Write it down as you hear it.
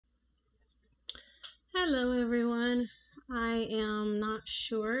Hello, everyone. I am not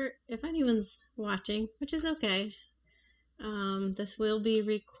sure if anyone's watching, which is okay. This will be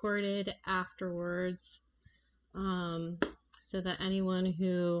recorded afterwards, um, so that anyone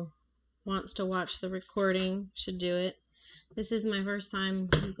who wants to watch the recording should do it. This is my first time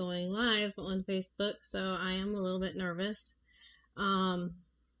going live on Facebook, so I am a little bit nervous.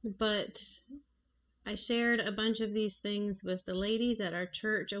 But I shared a bunch of these things with the ladies at our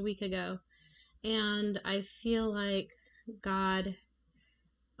church a week ago, and I feel like God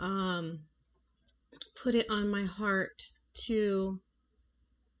put it on my heart to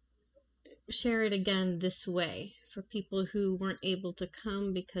share it again this way for people who weren't able to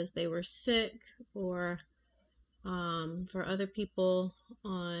come because they were sick, or for other people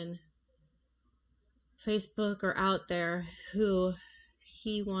on Facebook or out there who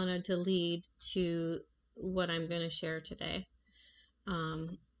he wanted to lead to what I'm going to share today.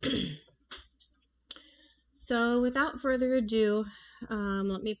 So without further ado,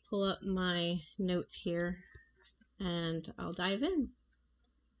 let me pull up my notes here and I'll dive in.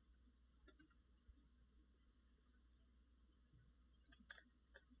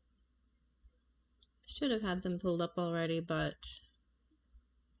 Should have had them pulled up already, but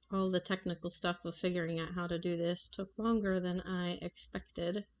all the technical stuff of figuring out how to do this took longer than I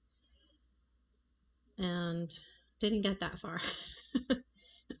expected and didn't get that far.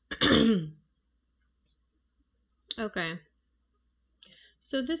 Okay.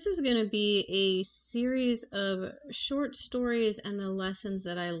 So this is going to be a series of short stories and the lessons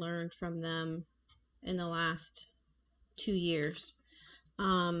that I learned from them in the last 2 years.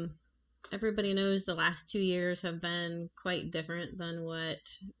 Everybody knows the last 2 years have been quite different than what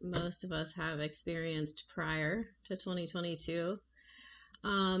most of us have experienced prior to 2022.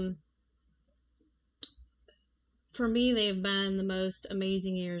 For me, they've been the most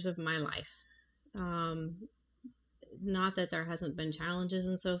amazing years of my life. Not that there hasn't been challenges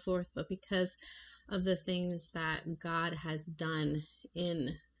and so forth, but because of the things that God has done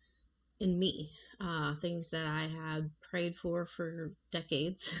in me, things that I had prayed for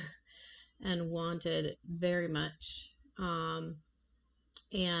decades and wanted very much. And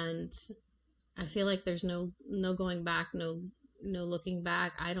I feel like there's no going back, no looking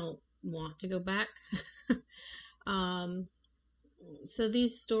back. I don't want to go back. So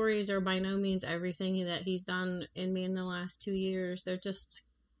these stories are by no means everything that he's done in me in the last 2 years. They're just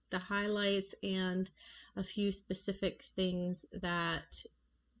the highlights and a few specific things that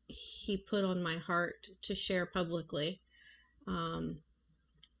he put on my heart to share publicly.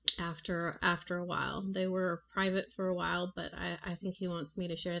 After a while, they were private for a while, but I think he wants me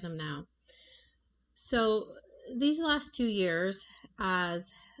to share them now. So these last 2 years, as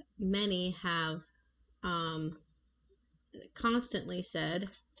many have constantly said,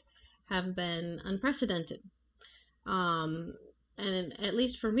 have been unprecedented. And at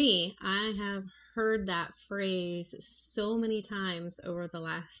least for me, I have heard that phrase so many times over the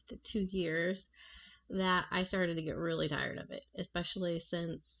last 2 years that I started to get really tired of it, especially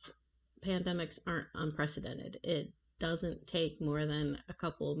since pandemics aren't unprecedented. It doesn't take more than a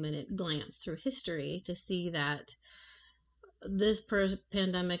couple minute glance through history to see that this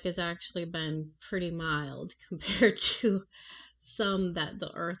pandemic has actually been pretty mild compared to some that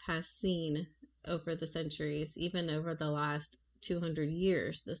the earth has seen over the centuries. Even over the last 200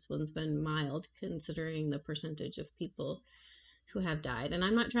 years, this one's been mild considering the percentage of people who have died. And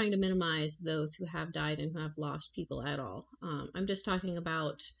I'm not trying to minimize those who have died and who have lost people at all. I'm just talking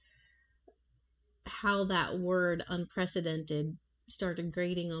about how that word unprecedented started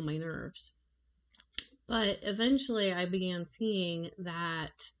grating on my nerves. But eventually I began seeing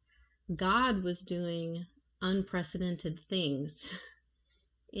that God was doing unprecedented things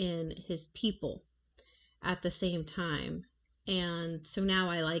in his people at the same time. And so now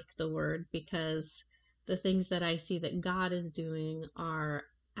I like the word because the things that I see that God is doing are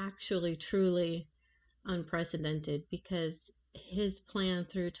actually truly unprecedented, because his plan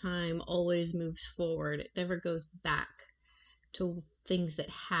through time always moves forward. It never goes back to things that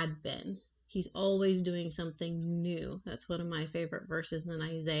had been. He's always doing something new. That's one of my favorite verses in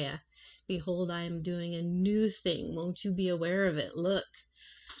Isaiah. Behold, I am doing a new thing. Won't you be aware of it? Look.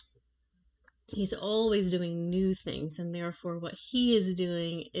 He's always doing new things, and therefore what he is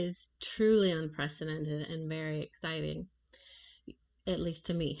doing is truly unprecedented and very exciting, at least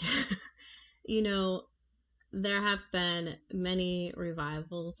to me. You know, there have been many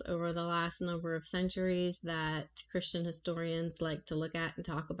revivals over the last number of centuries that Christian historians like to look at and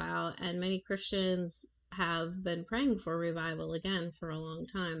talk about, and many Christians have been praying for revival again for a long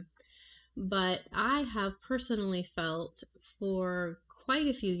time. But I have personally felt for quite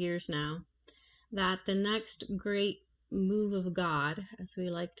a few years now that the next great move of God, as we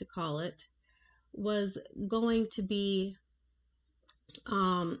like to call it, was going to be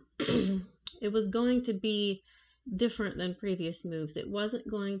it was going to be different than previous moves. It wasn't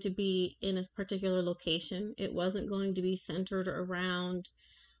going to be in a particular location. It wasn't going to be centered around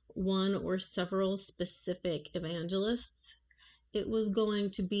one or several specific evangelists. It was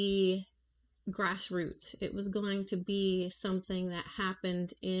going to be grassroots. It was going to be something that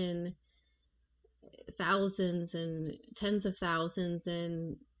happened in thousands and tens of thousands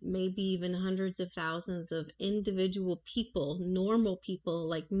and maybe even hundreds of thousands of individual people, normal people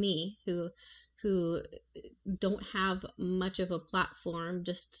like me who don't have much of a platform,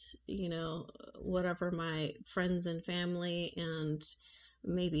 just, whatever my friends and family and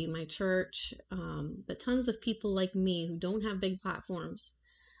maybe my church, but tons of people like me who don't have big platforms,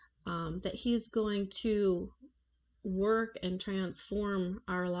 that he's going to work and transform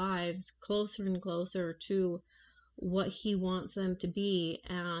our lives closer and closer to what he wants them to be,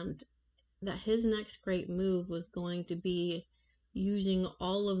 and that his next great move was going to be using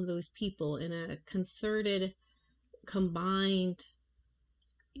all of those people in a concerted, combined,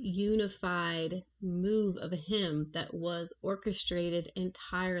 unified move of him that was orchestrated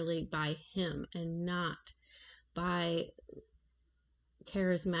entirely by him and not by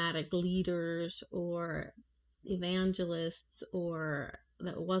charismatic leaders or evangelists, or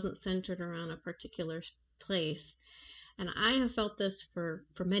that wasn't centered around a particular place. And I have felt this for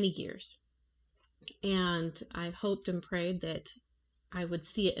many years. And I hoped and prayed that I would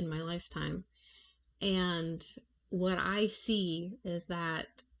see it in my lifetime. And what I see is that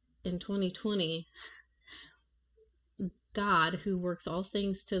in 2020, God, who works all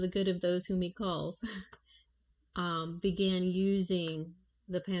things to the good of those whom he calls, began using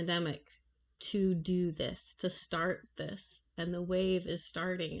the pandemic to do this, to start this. And the wave is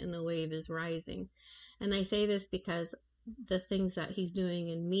starting and the wave is rising. And I say this because the things that he's doing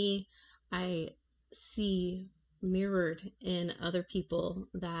in me, I see mirrored in other people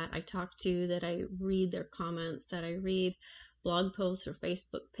that I talk to, that I read their comments, that I read blog posts or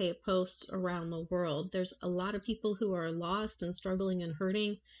Facebook posts around the world. There's a lot of people who are lost and struggling and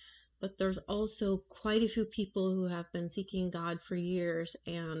hurting, but there's also quite a few people who have been seeking God for years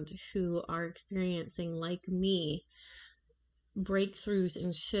and who are experiencing, like me, breakthroughs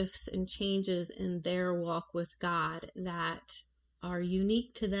and shifts and changes in their walk with God that are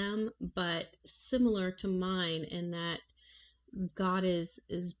unique to them, but similar to mine, in that God is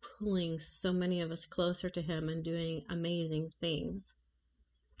pulling so many of us closer to him and doing amazing things.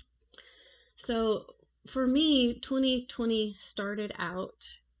 So for me, 2020 started out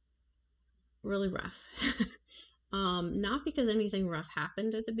really rough. Not because anything rough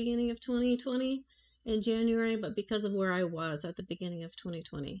happened at the beginning of 2020 in January, but because of where I was at the beginning of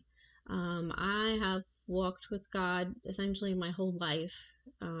 2020. I have walked with God essentially my whole life.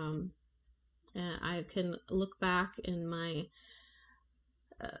 And I can look back in my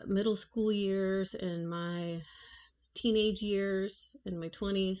middle school years, in my teenage years, in my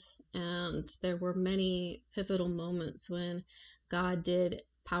 20s, and there were many pivotal moments when God did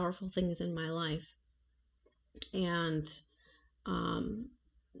powerful things in my life. And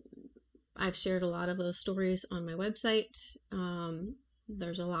I've shared a lot of those stories on my website.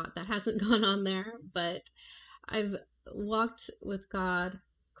 There's a lot that hasn't gone on there, but I've walked with God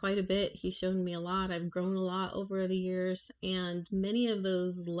quite a bit. He's shown me a lot. I've grown a lot over the years, and many of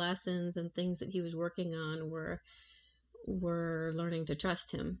those lessons and things that he was working on were learning to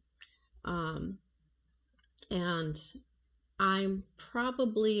trust him. And I'm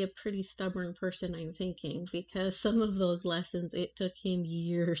probably a pretty stubborn person, I'm thinking, because some of those lessons, it took him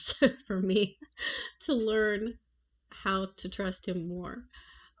years for me to learn how to trust him more.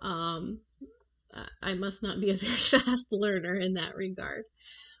 I must not be a very fast learner in that regard.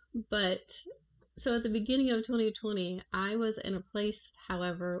 But so at the beginning of 2020, I was in a place,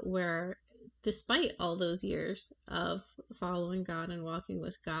 however, where despite all those years of following God and walking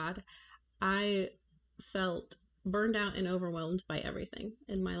with God, I felt burned out and overwhelmed by everything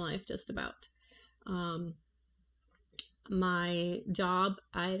in my life, just about. My job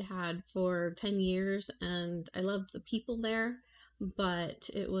I'd had for 10 years, and I loved the people there, but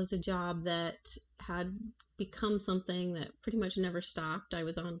it was a job that had become something that pretty much never stopped. I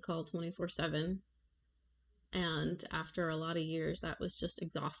was on call 24/7, and after a lot of years, that was just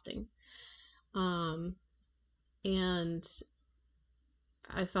exhausting. And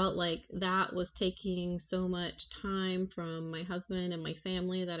I felt like that was taking so much time from my husband and my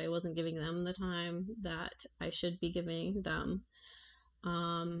family that I wasn't giving them the time that I should be giving them.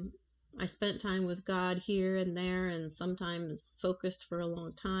 I spent time with God here and there, and sometimes focused for a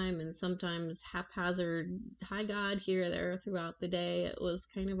long time, and sometimes haphazard, hi God, here or there throughout the day. It was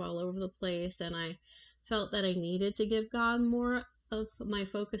kind of all over the place, and I felt that I needed to give God more of my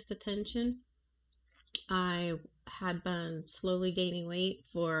focused attention. I had been slowly gaining weight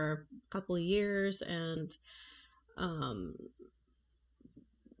for a couple of years, and um,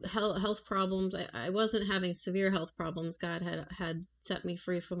 health problems. I wasn't having severe health problems. God had set me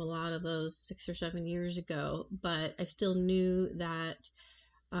free from a lot of those 6 or 7 years ago, but I still knew that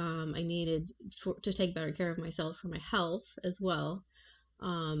I needed to take better care of myself for my health as well.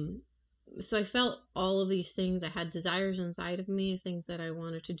 Um, so I felt all of these things. I had desires inside of me, things that I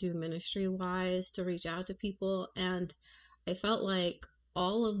wanted to do ministry wise to reach out to people, and I felt like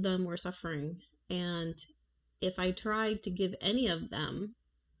all of them were suffering. And if I tried to give any of them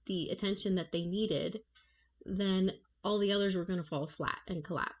the attention that they needed, then all the others were going to fall flat and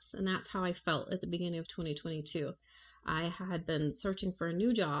collapse. And that's how I felt at the beginning of 2022. I had been searching for a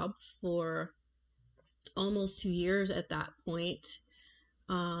new job for almost 2 years at that point.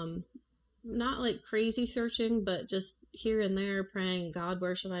 Not like crazy searching, but just here and there praying, God,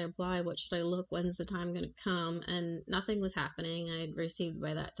 where should I apply? What should I look? When's the time going to come? And nothing was happening. I'd received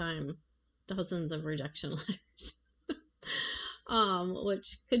by that time dozens of rejection letters.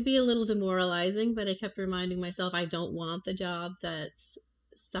 Which could be a little demoralizing, but I kept reminding myself I don't want the job that's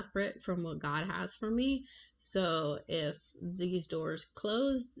separate from what God has for me. So if these doors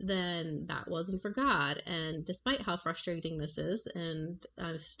closed, then that wasn't for God. And despite how frustrating this is, and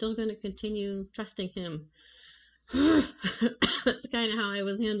I'm still going to continue trusting Him. That's kind of how I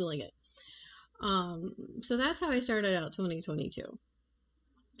was handling it. So that's how I started out 2022.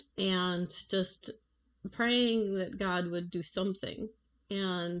 And just praying that God would do something.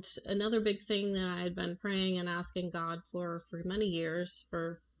 And another big thing that I had been praying and asking God for many years,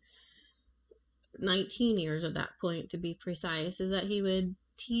 for 19 years at that point to be precise, is that He would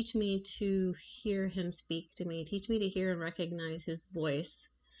teach me to hear Him speak to me, teach me to hear and recognize His voice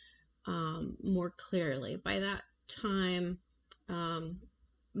more clearly. By that time,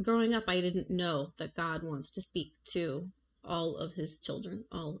 growing up, I didn't know that God wants to speak to all of His children,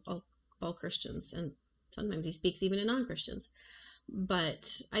 all Christians, and sometimes He speaks even to non-Christians. But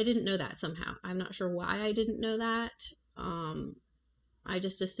I didn't know that somehow. I'm not sure why I didn't know that. I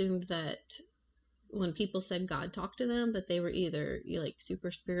just assumed that when people said God talked to them, that they were either like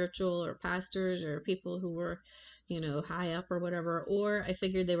super spiritual or pastors or people who were, high up or whatever, or I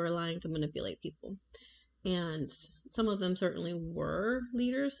figured they were lying to manipulate people. And some of them certainly were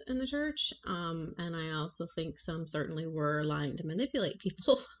leaders in the church. And I also think some certainly were lying to manipulate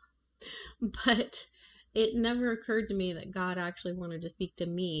people. But it never occurred to me that God actually wanted to speak to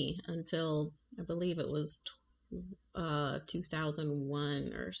me until I believe it was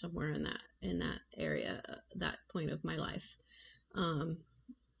 2001 or somewhere in that area, that point of my life.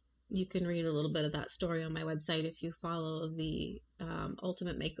 You can read a little bit of that story on my website if you follow the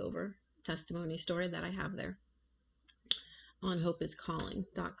Ultimate Makeover testimony story that I have there on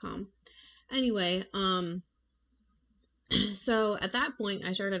hopeiscalling.com. Anyway, so at that point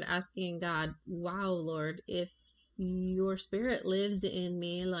I started asking God, wow, Lord, if your spirit lives in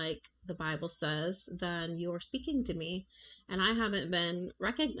me like the Bible says, then you're speaking to me and I haven't been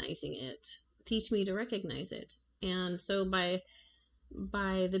recognizing it. Teach me to recognize it. And so by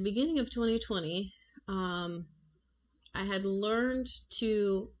the beginning of 2020, I had learned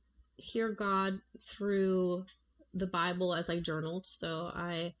to hear God through the Bible as I journaled. So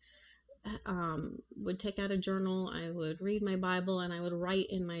I would take out a journal, I would read my Bible, and I would write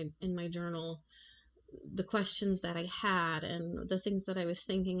in my journal the questions that I had and the things that I was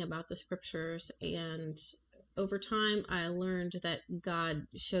thinking about the scriptures. And over time, I learned that God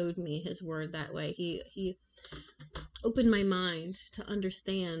showed me His word that way. He opened my mind to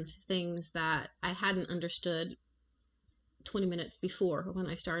understand things that I hadn't understood 20 minutes before when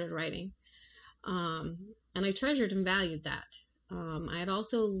I started writing. And I treasured and valued that. I had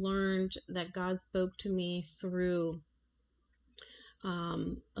also learned that God spoke to me through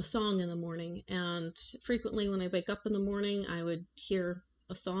a song in the morning. And frequently when I wake up in the morning, I would hear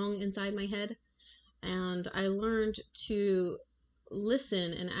a song inside my head. And I learned to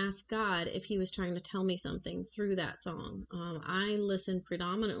listen and ask God if He was trying to tell me something through that song. I listen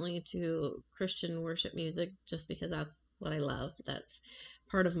predominantly to Christian worship music just because that's what I love. That's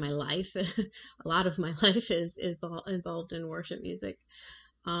part of my life. A lot of my life is involved in worship music.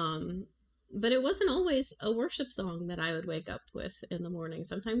 But it wasn't always a worship song that I would wake up with in the morning.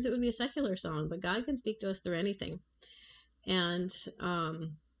 Sometimes it would be a secular song, but God can speak to us through anything. And,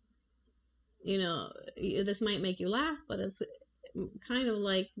 this might make you laugh, but kind of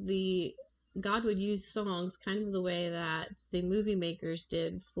like the God would use songs kind of the way that the movie makers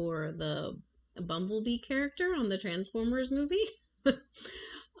did for the Bumblebee character on the Transformers movie.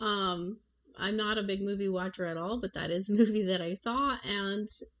 um, I'm not a big movie watcher at all, but that is a movie that I saw, and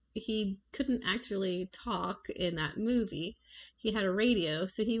he couldn't actually talk in that movie. He had a radio,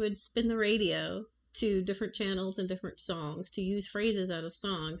 so he would spin the radio to different channels and different songs to use phrases out of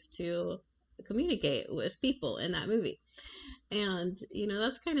songs to communicate with people in that movie. And,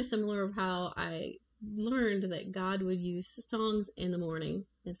 that's kind of similar of how I learned that God would use songs in the morning,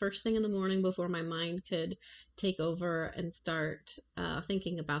 and first thing in the morning before my mind could take over and start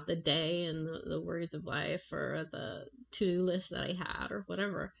thinking about the day and the worries of life or the to-do list that I had or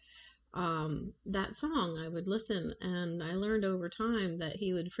whatever. That song I would listen, and I learned over time that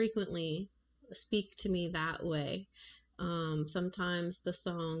he would frequently speak to me that way. Sometimes the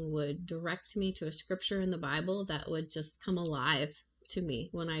song would direct me to a scripture in the Bible that would just come alive to me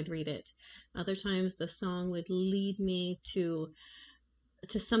when I'd read it. Other times the song would lead me to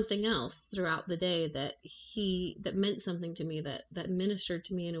something else throughout the day that meant something to me, that ministered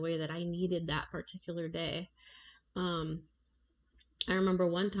to me in a way that I needed that particular day. I remember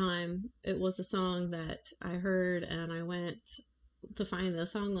one time it was a song that I heard, and I went to find the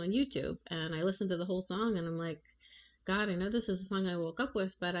song on YouTube, and I listened to the whole song, and I'm like, God, I know this is a song I woke up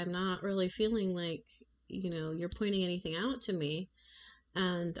with, but I'm not really feeling like, you're pointing anything out to me.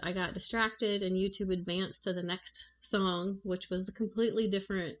 And I got distracted, and YouTube advanced to the next song, which was a completely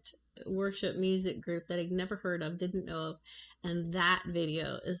different worship music group that I'd never heard of, didn't know of. And that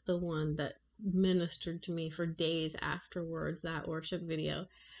video is the one that ministered to me for days afterwards, that worship video.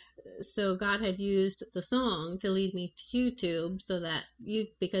 So God had used the song to lead me to YouTube, so that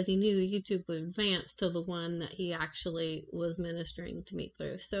because he knew YouTube would advance to the one that he actually was ministering to me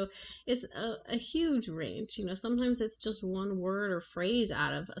through. So it's a huge range. Sometimes it's just one word or phrase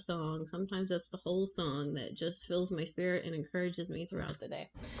out of a song. Sometimes it's the whole song that just fills my spirit and encourages me throughout the day.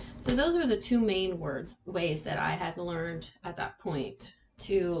 So those were the two main ways that I had learned at that point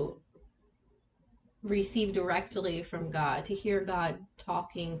to receive directly from God, to hear God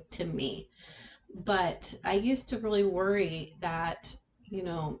talking to me. But I used to really worry that,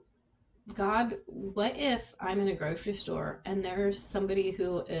 God, what if I'm in a grocery store and there's somebody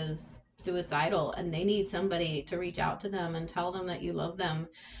who is suicidal and they need somebody to reach out to them and tell them that you love them,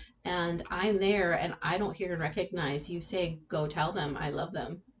 and I'm there and I don't hear and recognize you say, go tell them I love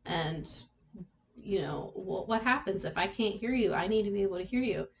them. And, what happens if I can't hear you? I need to be able to hear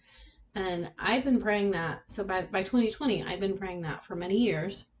you. And I've been praying that. So by 2020, I've been praying that for many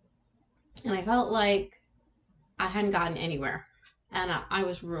years. And I felt like I hadn't gotten anywhere. And I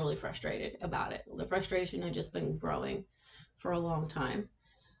was really frustrated about it. The frustration had just been growing for a long time.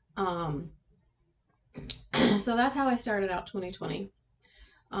 So that's how I started out 2020.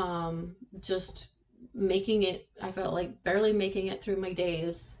 Just making it, I felt like barely making it through my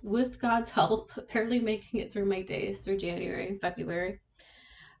days with God's help, barely making it through my days through January and February.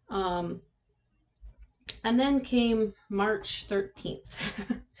 And then came March 13th.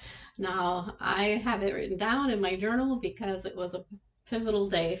 Now, I have it written down in my journal because it was a pivotal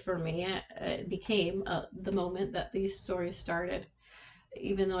day for me. It became the moment that these stories started,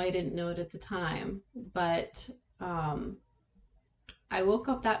 even though I didn't know it at the time. But I woke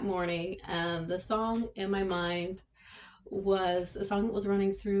up that morning, and the song in my mind was a song that was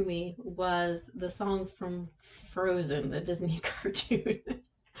running through me was the song from Frozen, the Disney cartoon.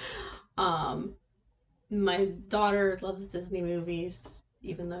 My daughter loves Disney movies,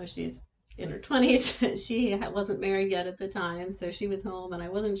 even though she's in her 20s. She wasn't married yet at the time, so she was home, and I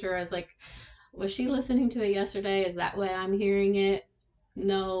wasn't sure. I was like, was she listening to it yesterday? Is that why I'm hearing it?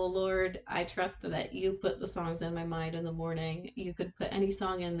 No, Lord, I trust that you put the songs in my mind in the morning. You could put any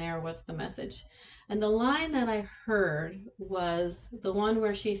song in there. What's the message? And the line that I heard was the one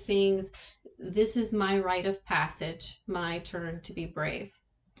where she sings, "This is my rite of passage, my turn to be brave."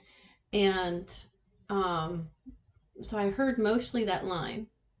 And so I heard mostly that line,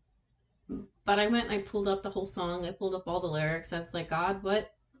 but I went and I pulled up the whole song. I pulled up all the lyrics. I was like, God,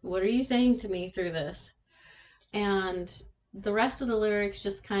 what are you saying to me through this? And the rest of the lyrics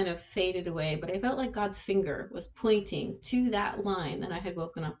just kind of faded away, but I felt like God's finger was pointing to that line that I had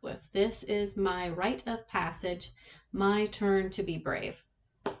woken up with. This is my rite of passage, my turn to be brave.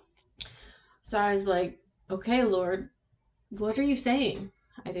 So I was like, okay, Lord, what are you saying?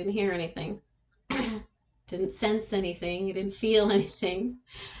 I didn't hear anything. Didn't sense anything. I didn't feel anything.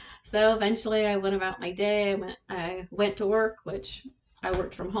 So eventually I went about my day. I went to work, which I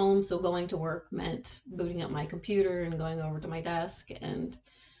worked from home. So going to work meant booting up my computer and going over to my desk and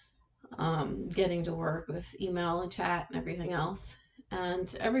getting to work with email and chat and everything else.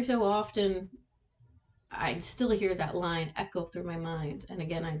 And every so often, I'd still hear that line echo through my mind. And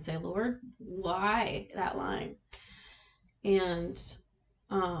again, I'd say, Lord, why that line? And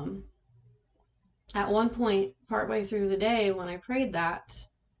um, at one point, partway through the day, when I prayed that,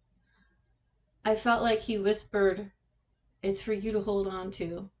 I felt like He whispered, it's for you to hold on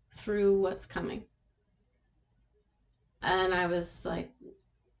to through what's coming. And I was like,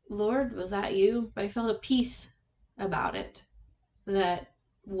 Lord, was that you? But I felt a peace about it, that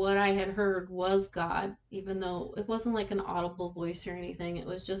what I had heard was God, even though it wasn't like an audible voice or anything. It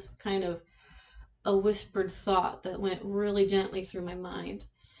was just kind of a whispered thought that went really gently through my mind.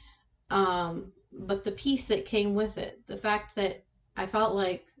 But the peace that came with it, the fact that I felt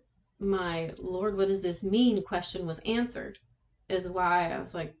like my Lord, what does this mean question was answered, is why I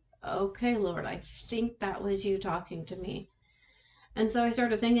was like, okay, Lord, I think that was you talking to me. And so I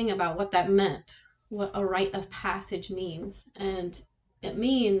started thinking about what that meant, what a rite of passage means. And it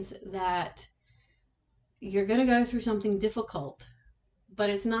means that you're going to go through something difficult, but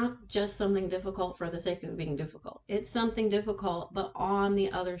it's not just something difficult for the sake of being difficult. It's something difficult, but on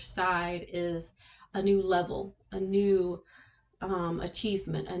the other side is a new level, a new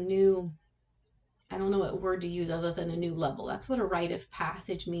achievement, a new, I don't know what word to use other than a new level. That's what a rite of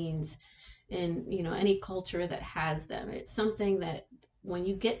passage means in, any culture that has them. It's something that when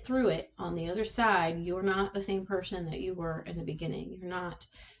you get through it on the other side, you're not the same person that you were in the beginning.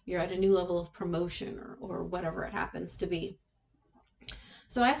 You're at a new level of promotion or whatever it happens to be.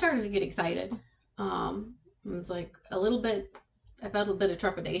 So I started to get excited. It was like I felt a bit of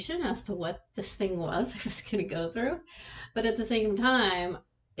trepidation as to what this thing was I was going to go through. But at the same time,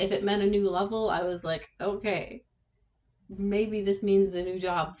 if it meant a new level, I was like, okay, maybe this means the new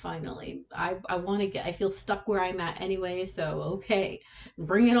job finally. I want to I feel stuck where I'm at anyway, so okay,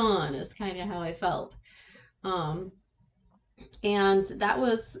 bring it on is kind of how I felt. Um, and that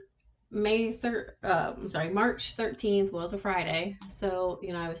was March 13th was a Friday. So,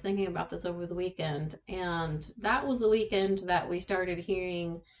 I was thinking about this over the weekend, and that was the weekend that we started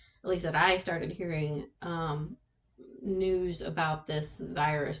hearing, at least that I started hearing, news about this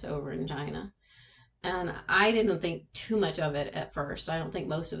virus over in China. And I didn't think too much of it at first. I don't think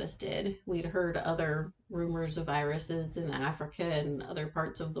most of us did. We'd heard other rumors of viruses in Africa and other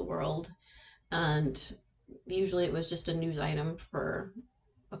parts of the world. And usually it was just a news item for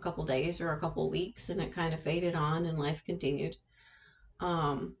a couple days or a couple weeks, and it kind of faded on and life continued.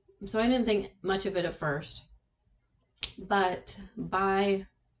 So I didn't think much of it at first. But by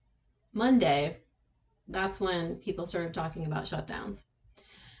Monday, that's when people started talking about shutdowns.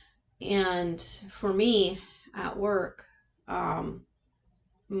 And for me at work,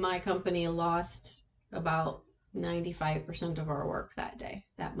 my company lost about 95% of our work that day,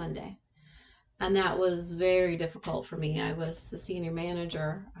 that Monday. And that was very difficult for me. I was a senior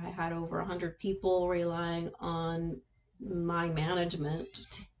manager. I had over 100 people relying on my management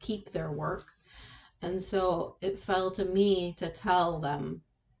to keep their work. And so it fell to me to tell them,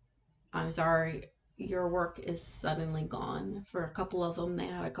 I'm sorry, your work is suddenly gone. For a couple of them, they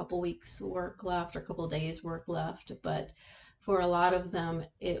had a couple weeks work left or a couple days work left, but for a lot of them,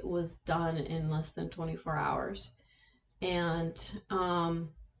 it was done in less than 24 hours. And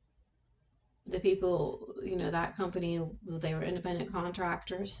the people, that company, they were independent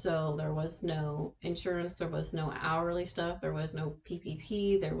contractors, so there was no insurance, there was no hourly stuff, there was no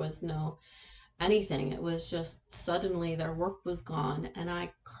PPP, there was no anything. It was just suddenly their work was gone, and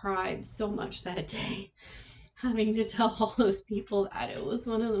I cried so much that day having to tell all those people that. It was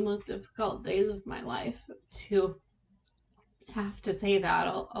one of the most difficult days of my life to have to say that.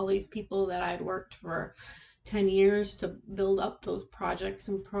 All these people that I'd worked for 10 years to build up those projects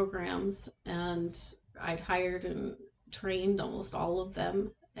and programs, and I'd hired and trained almost all of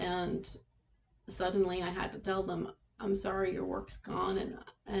them, and suddenly I had to tell them, I'm sorry, your work's gone,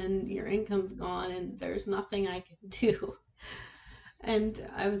 and your income's gone, and there's nothing I can do. And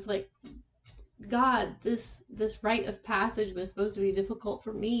I was like, God, this rite of passage was supposed to be difficult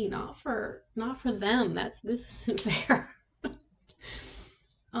for me, not for them. This isn't fair.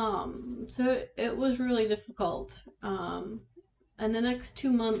 So it was really difficult. And the next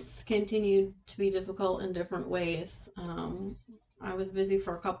 2 months continued to be difficult in different ways. I was busy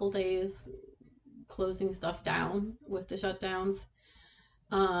for a couple days closing stuff down with the shutdowns.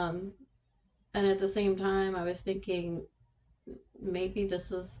 Um, and at the same time, I was thinking maybe this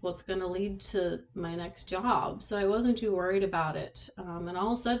is what's going to lead to my next job. So I wasn't too worried about it. And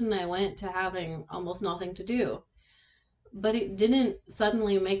all of a sudden, I went to having almost nothing to do. But it didn't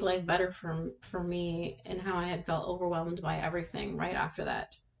suddenly make life better for me and how I had felt overwhelmed by everything right after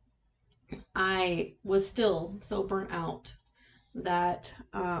that. I was still so burnt out that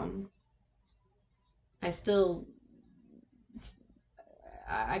I still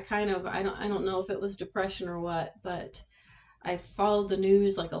I kind of I don't know if it was depression or what, but I followed the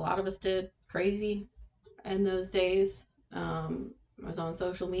news like a lot of us did, crazy in those days. I was on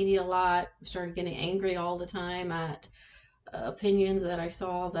social media a lot. Started getting angry all the time at opinions that I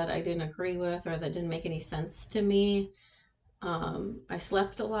saw that I didn't agree with or that didn't make any sense to me. I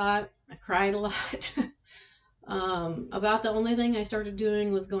slept a lot. I cried a lot. About the only thing I started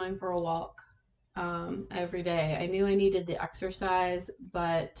doing was going for a walk every day. I knew I needed the exercise,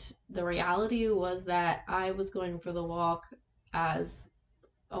 but the reality was that I was going for the walk as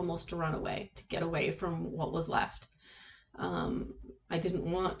almost to run away, to get away from what was left. Um, I didn't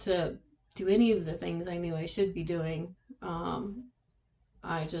want to do any of the things I knew I should be doing. Um,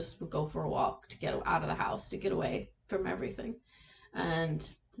 I just would go for a walk to get out of the house, to get away from everything. And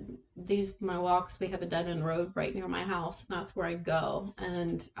these my walks, we have a dead end road right near my house, and that's where I'd go.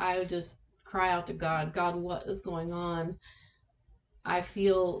 And I would just cry out to God, God, what is going on? I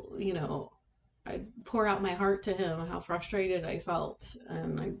feel, I'd pour out my heart to him, how frustrated I felt.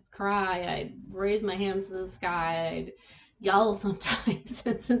 And I'd cry, I'd raise my hands to the sky, I'd yell sometimes.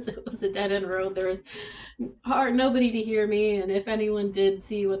 And since it was a dead end road, there was nobody to hear me. And if anyone did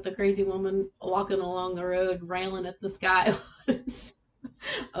see what the crazy woman walking along the road railing at the sky was,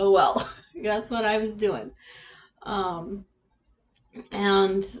 oh well, that's what I was doing. Um,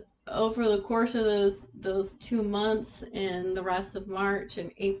 and over the course of those 2 months and the rest of March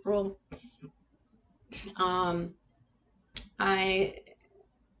and April, um, I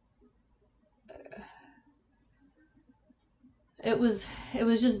it was it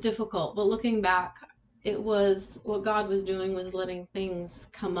was just difficult. But looking back, it was what God was doing was letting things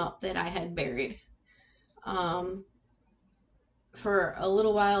come up that I had buried. Um, for a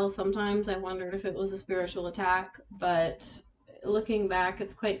little while, sometimes I wondered if it was a spiritual attack, but looking back,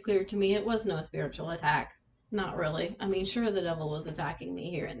 it's quite clear to me it was no spiritual attack. Not really. I mean, sure, the devil was attacking me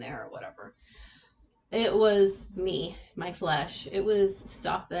here and there or whatever. It was me, my flesh. It was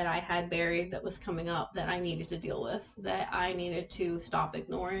stuff that I had buried that was coming up that I needed to deal with, that I needed to stop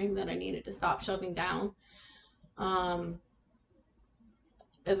ignoring, that I needed to stop shoving down. Um,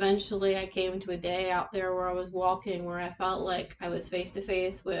 Eventually I came to a day out there where I was walking where I felt like I was face to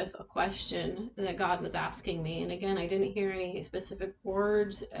face with a question that God was asking me. And again, I didn't hear any specific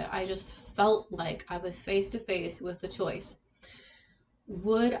words. I just felt like I was face to face with a choice.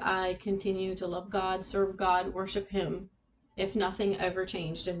 Would I continue to love God, serve God, worship Him if nothing ever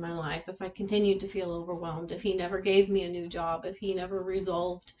changed in my life? If I continued to feel overwhelmed, if He never gave me a new job, if He never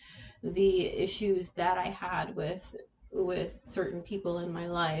resolved the issues that I had with certain people in my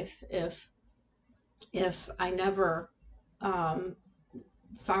life, if I never um,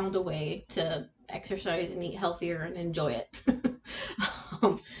 found a way to exercise and eat healthier and enjoy it.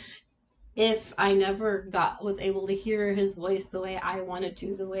 um, if I never got was able to hear his voice the way I wanted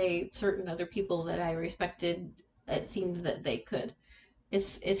to, the way certain other people that I respected, it seemed that they could.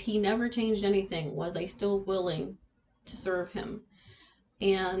 If he never changed anything, was I still willing to serve him?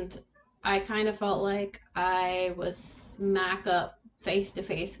 And I kind of felt like I was smack up face to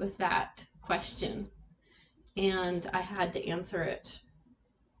face with that question, and I had to answer it.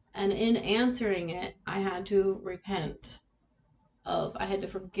 And in answering it, I had to repent I had to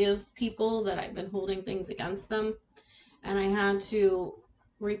forgive people that I've been holding things against them. And I had to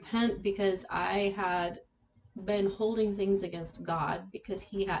repent because I had been holding things against God because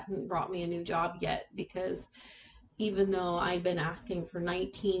He hadn't brought me a new job yet. Because even though I'd been asking for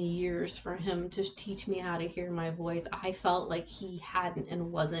 19 years for Him to teach me how to hear my voice, I felt like He hadn't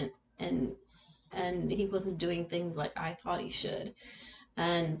and wasn't. And He wasn't doing things like I thought He should.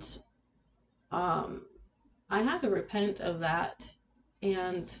 And um, I had to repent of that.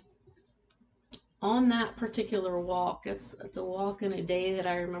 And on that particular walk, it's a walk in a day that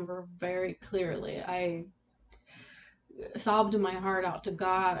I remember very clearly. I sobbed my heart out to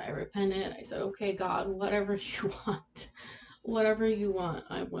God. I repented. I said, "Okay, God, whatever you want, whatever you want,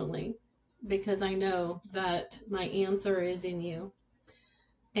 I'm willing, because I know that my answer is in you."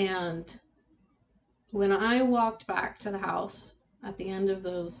 And when I walked back to the house at the end of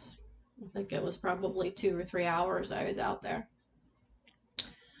those, I think it was probably 2 or 3 hours I was out there.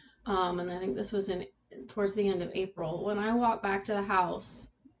 And I think this was in towards the end of April. When I walked back to the house,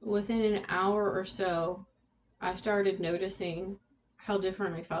 within an hour or so, I started noticing how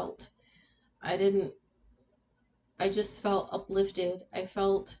different I felt. I didn't, I just felt uplifted. I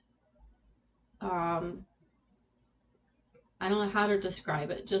felt, um, I don't know how to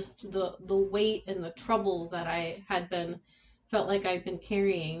describe it, just the weight and the trouble that I had been, felt like I'd been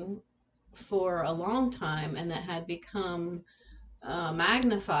carrying for a long time and that had become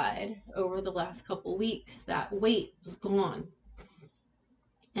magnified over the last couple weeks, that weight was gone.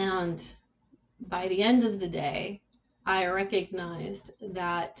 And by the end of the day, I recognized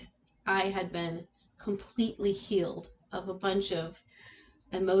that I had been completely healed of a bunch of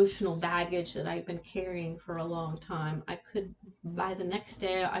emotional baggage that I'd been carrying for a long time. By the next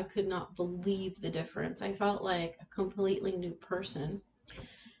day, I could not believe the difference. I felt like a completely new person.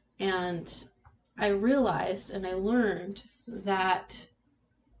 And I realized and I learned that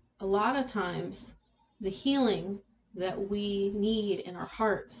a lot of times the healing that we need in our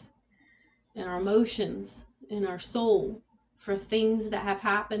hearts, in our emotions, in our soul, for things that have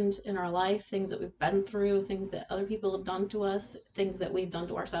happened in our life, things that we've been through, things that other people have done to us, things that we've done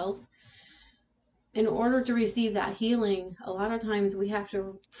to ourselves. In order to receive that healing, a lot of times we have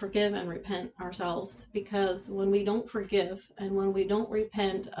to forgive and repent ourselves, because when we don't forgive and when we don't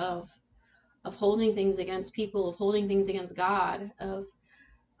repent of holding things against people, of holding things against God,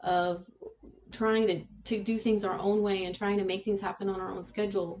 of trying to do things our own way and trying to make things happen on our own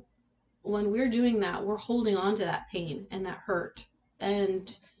schedule, when we're doing that, we're holding on to that pain and that hurt.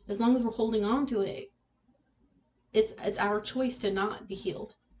 And as long as we're holding on to it, it's our choice to not be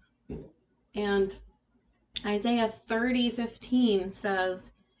healed. And Isaiah 30:15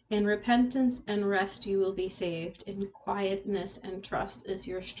 says, "In repentance and rest you will be saved. In quietness and trust is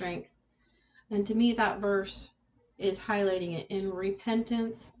your strength." And to me, that verse is highlighting it. In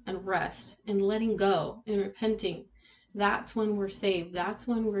repentance and rest, in letting go, in repenting, that's when we're saved. That's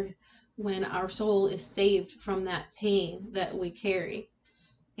when our soul is saved from that pain that we carry.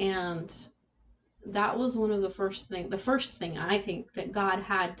 And that was one of the first thing I think that God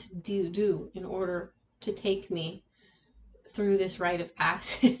had to do in order to take me through this rite of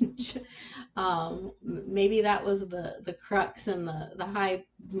passage. Maybe that was the crux and the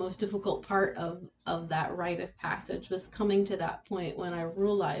most difficult part of that rite of passage, was coming to that point when I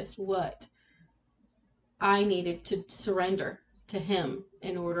realized what I needed to surrender to him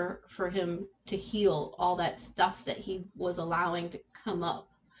in order for him to heal all that stuff that he was allowing to come up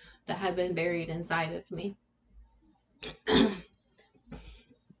that had been buried inside of me.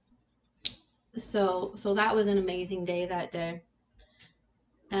 So that was an amazing day that day.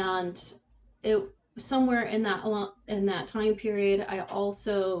 And it somewhere in that time period, I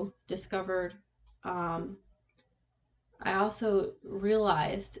also discovered, I also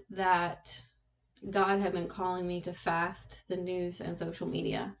realized that God had been calling me to fast the news and social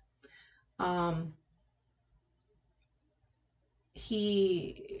media.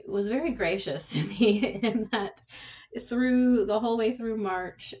 He was very gracious to me in that through the whole way through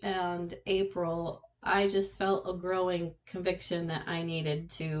March and April, I just felt a growing conviction that I needed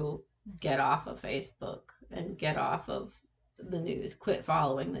to get off of Facebook and get off of the news, quit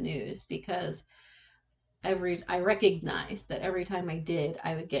following the news, because I recognized that every time I did,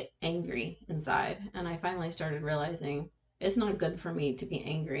 I would get angry inside. And I finally started realizing it's not good for me to be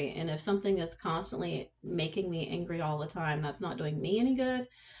angry. And if something is constantly making me angry all the time, that's not doing me any good.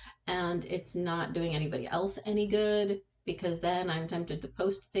 And it's not doing anybody else any good, because then I'm tempted to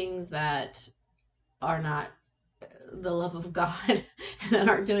post things that are not the love of God and that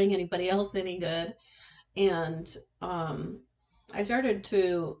aren't doing anybody else any good. And I started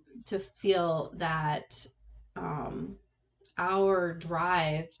to feel that our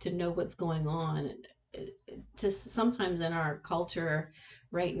drive to know what's going on, just sometimes in our culture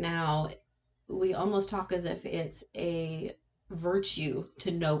right now, we almost talk as if it's a virtue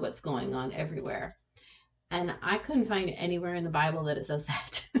to know what's going on everywhere. And I couldn't find anywhere in the Bible that it says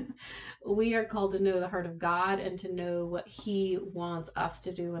that. We are called to know the heart of God and to know what he wants us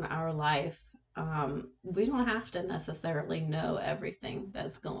to do in our life. We don't have to necessarily know everything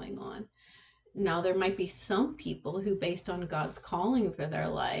that's going on. Now, there might be some people who, based on God's calling for their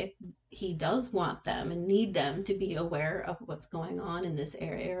life, he does want them and need them to be aware of what's going on in this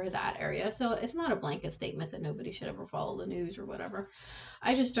area or that area. So it's not a blanket statement that nobody should ever follow the news or whatever.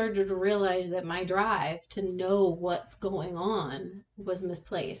 I just started to realize that my drive to know what's going on was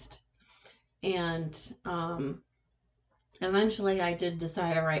misplaced. And eventually I did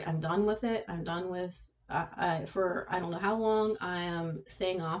decide, all right, I'm done with it. I'm done with for I don't know how long I am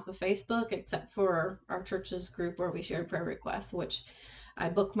staying off of Facebook, except for our church's group where we shared prayer requests, which I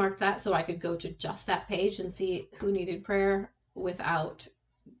bookmarked that so I could go to just that page and see who needed prayer without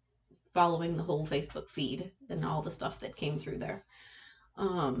following the whole Facebook feed and all the stuff that came through there.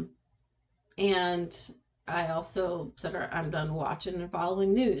 And I also said, I'm done watching and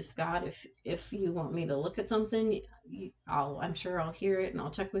following news. God, if you want me to look at something, I'm sure I'll hear it and I'll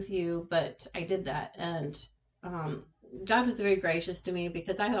check with you. But I did that, and God was very gracious to me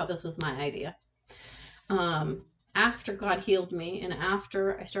because I thought this was my idea. Um, After God healed me and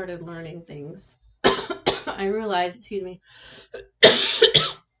after I started learning things, I realized, excuse me,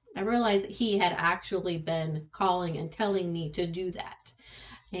 I realized that He had actually been calling and telling me to do that.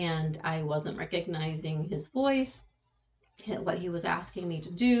 And I wasn't recognizing His voice, what He was asking me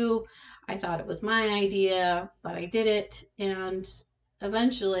to do. I thought it was my idea, but I did it. And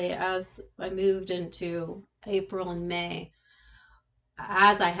eventually, as I moved into April and May,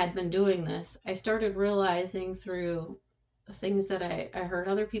 as I had been doing this, I started realizing through things that I heard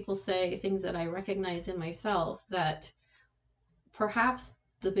other people say, things that I recognize in myself, that perhaps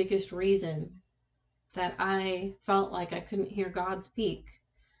the biggest reason that I felt like I couldn't hear God speak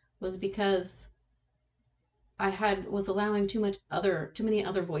was because I had was allowing too many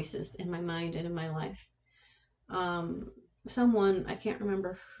other voices in my mind and in my life. Um, Someone, I can't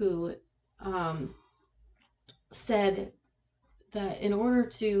remember who, um, said that in order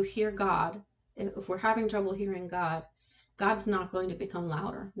to hear God, if we're having trouble hearing God, God's not going to become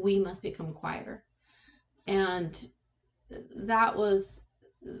louder. We must become quieter. And that was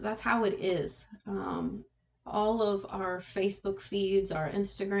that's how it is. All of our Facebook feeds, our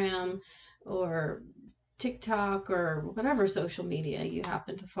Instagram or TikTok or whatever social media you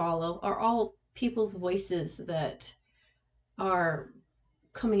happen to follow are all people's voices that are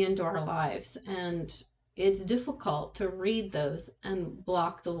coming into our lives. And it's difficult to read those and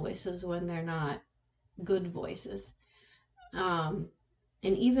block the voices when they're not good voices. Um,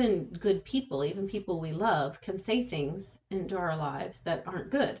 and even good people, even people we love, can say things into our lives that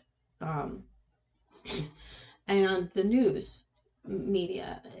aren't good. Um, and the news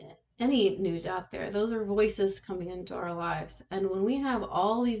media, any news out there, those are voices coming into our lives. And when we have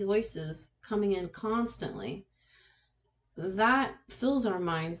all these voices coming in constantly, that fills our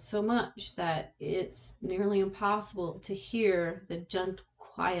minds so much that it's nearly impossible to hear the gentle,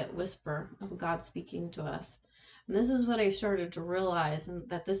 quiet whisper of God speaking to us. And this is what I started to realize, and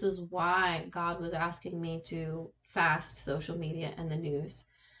that this is why God was asking me to fast social media and the news,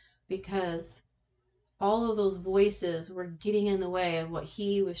 because all of those voices were getting in the way of what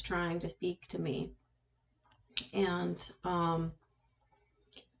He was trying to speak to me. And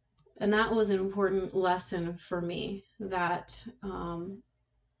and that was an important lesson for me, that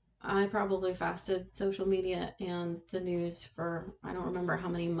I probably fasted social media and the news for, I don't remember how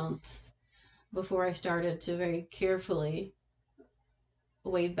many months, before I started to very carefully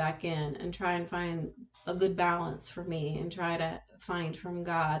wade back in and try and find a good balance for me and try to find from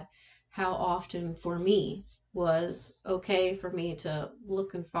God how often for me was okay for me to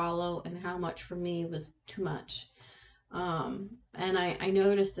look and follow and how much for me was too much. And I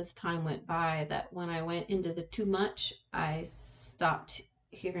noticed as time went by that when I went into the too much, I stopped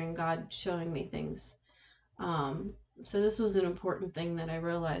hearing God showing me things. Um, so this was an important thing that I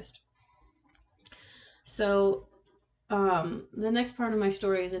realized. So the next part of my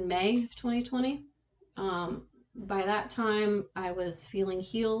story is in May of 2020. By that time, I was feeling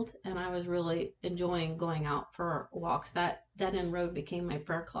healed and I was really enjoying going out for walks. That dead end road became my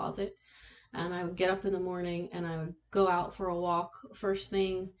prayer closet. And I would get up in the morning and I would go out for a walk first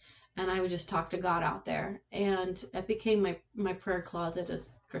thing, and I would just talk to God out there. And it became my prayer closet,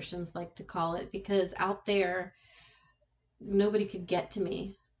 as Christians like to call it, because out there nobody could get to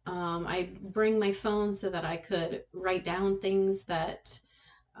me. I'd bring my phone so that I could write down things that,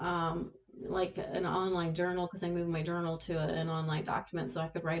 like an online journal, because I moved my journal to an online document so I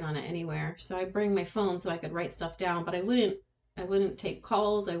could write on it anywhere. So I bring my phone so I could write stuff down, but I wouldn't take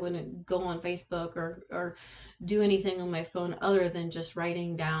calls. I wouldn't go on Facebook or do anything on my phone other than just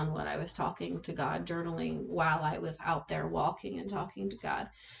writing down what I was talking to God, journaling while I was out there walking and talking to God.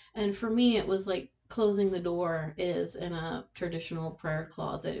 And for me, it was like closing the door is in a traditional prayer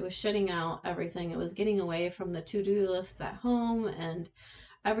closet. It was shutting out everything. It was getting away from the to-do lists at home and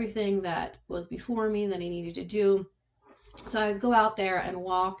everything that was before me that I needed to do. So I'd go out there and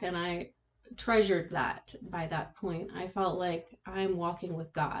walk, and I treasured that. By that point, I felt like I'm walking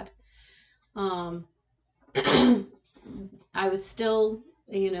with God. Um, I was still,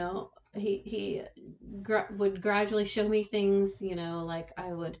 he would gradually show me things, like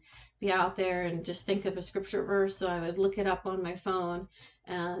I would be out there and just think of a scripture verse. So I would look it up on my phone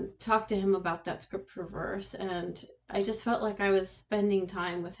and talk to him about that scripture verse. And I just felt like I was spending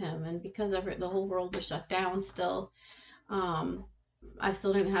time with him. And because the whole world was shut down still, um, I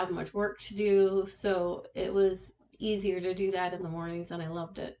still didn't have much work to do. So it was easier to do that in the mornings, and I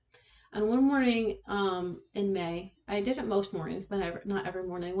loved it. And one morning in May, I did it most mornings, but not every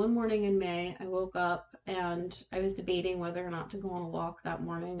morning. One morning in May, I woke up and I was debating whether or not to go on a walk that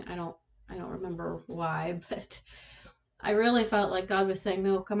morning. I don't remember why, but I really felt like God was saying,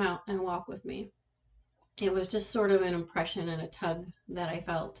 no, come out and walk with me. It was just sort of an impression and a tug that I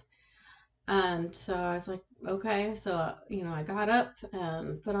felt. And so I was like, okay. So, I got up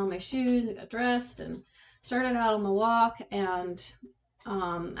and put on my shoes, got dressed, and started out on the walk. And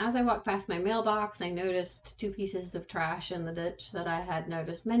as I walked past my mailbox, I noticed two pieces of trash in the ditch that I had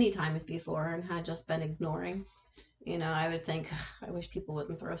noticed many times before and had just been ignoring. I would think, I wish people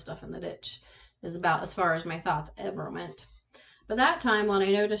wouldn't throw stuff in the ditch, is about as far as my thoughts ever went. But that time when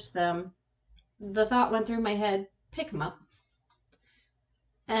I noticed them, the thought went through my head, pick them up.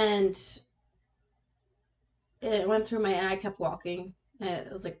 And it went through my, and I kept walking. And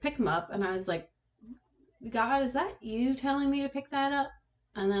it was like, pick them up. And I was like, God, is that you telling me to pick that up?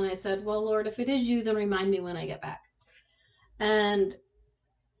 And then I said, well, Lord, if it is you, then remind me when I get back. And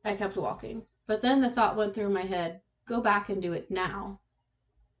I kept walking. But then the thought went through my head, go back and do it now.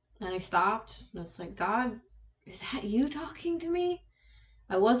 And I stopped. And I was like, God, is that you talking to me?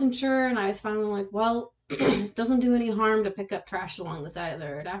 I wasn't sure. And I was finally like, well, it doesn't do any harm to pick up trash along the side of the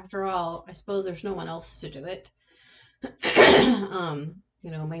road. After all, I suppose there's no one else to do it.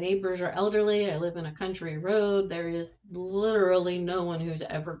 My neighbors are elderly. I live in a country road. There is literally no one who's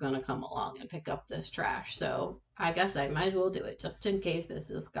ever going to come along and pick up this trash. So I guess I might as well do it just in case this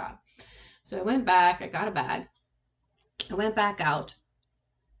is God. So I went back. I got a bag. I went back out.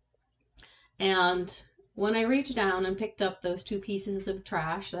 And when I reached down and picked up those two pieces of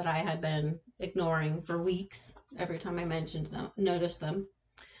trash that I had been ignoring for weeks, every time I mentioned them, noticed them,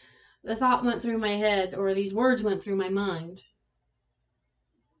 the thought went through my head, or these words went through my mind,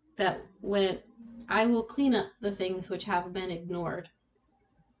 that went, I will clean up the things which have been ignored.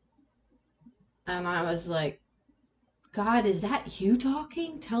 And I was like, God, is that you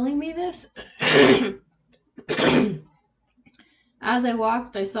talking, telling me this? As I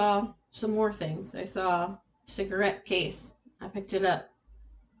walked, I saw some more things. I saw a cigarette case. I picked it up.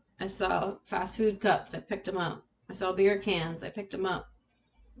 I saw fast food cups. I picked them up. I saw beer cans. I picked them up.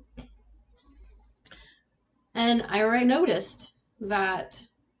 And I already noticed that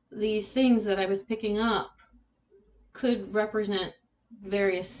these things that I was picking up could represent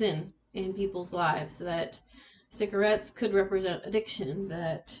various sin in people's lives. That cigarettes could represent addiction.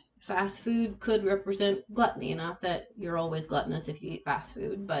 That fast food could represent gluttony. Not that you're always gluttonous if you eat fast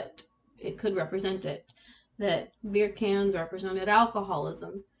food, but it could represent it. That beer cans represented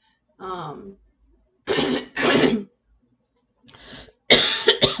alcoholism.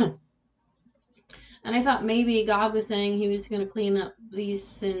 And I thought maybe God was saying he was going to clean up these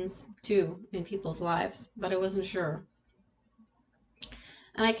sins too in people's lives, but I wasn't sure.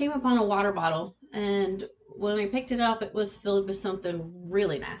 And I came upon a water bottle, and when I picked it up, it was filled with something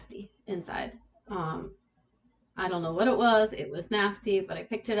really nasty inside. I don't know what it was. It was nasty, but I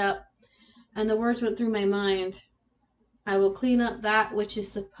picked it up, and the words went through my mind, I will clean up that which is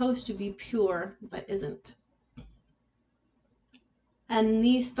supposed to be pure, but isn't. And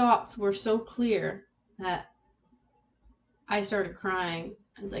these thoughts were so clear that I started crying.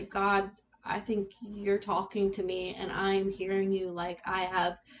 I was like, God, I think you're talking to me and I'm hearing you like I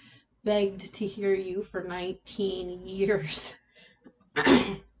have begged to hear you for 19 years.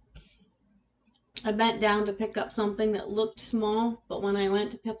 I bent down to pick up something that looked small, but when I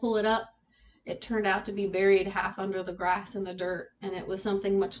went to pull it up, it turned out to be buried half under the grass and the dirt, and it was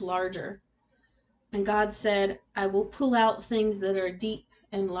something much larger. And God said, I will pull out things that are deep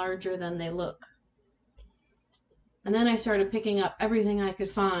and larger than they look. And then I started picking up everything I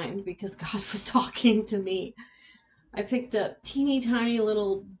could find because God was talking to me. I picked up teeny tiny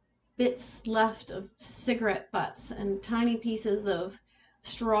little bits left of cigarette butts and tiny pieces of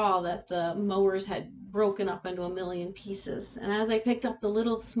straw that the mowers had broken up into a million pieces. And as I picked up the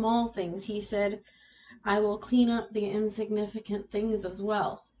little small things, he said, I will clean up the insignificant things as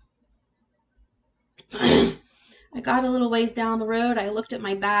well. I got a little ways down the road. I looked at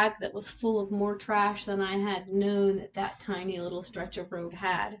my bag that was full of more trash than I had known that tiny little stretch of road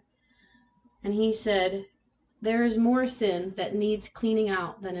had. And he said, there is more sin that needs cleaning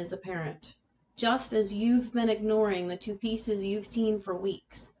out than is apparent. Just as you've been ignoring the two pieces you've seen for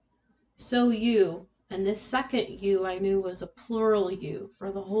weeks, so you, and this second you I knew was a plural you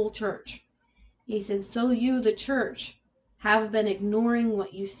for the whole church. He said, so you, the church, have been ignoring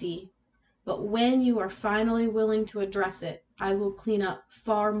what you see. But when you are finally willing to address it, I will clean up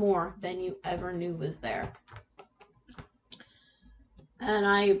far more than you ever knew was there. And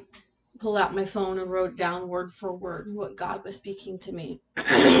I pulled out my phone and wrote down word for word what God was speaking to me.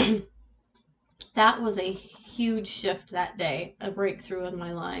 That was a huge shift that day, a breakthrough in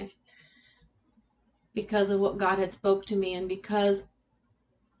my life, because of what God had spoke to me, and because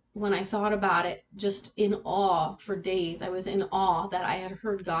when I thought about it, just in awe for days. I was in awe that I had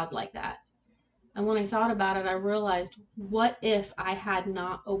heard God like that. And when I thought about it, I realized, what if I had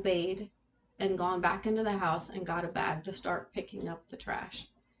not obeyed and gone back into the house and got a bag to start picking up the trash?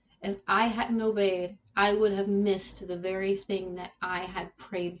 If I hadn't obeyed, I would have missed the very thing that I had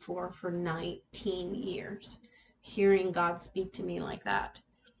prayed for 19 years, hearing God speak to me like that.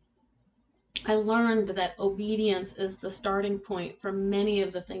 I learned that obedience is the starting point for many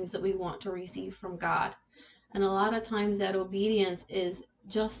of the things that we want to receive from God. And a lot of times that obedience is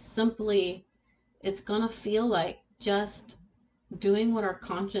just simply, it's going to feel like just doing what our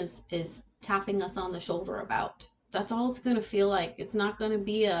conscience is tapping us on the shoulder about. That's all it's going to feel like. It's not going to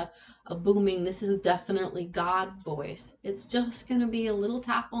be a booming, this is definitely God voice. It's just going to be a little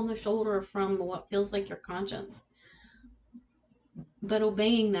tap on the shoulder from what feels like your conscience. But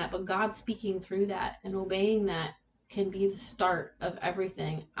obeying that, but God speaking through that, and obeying that can be the start of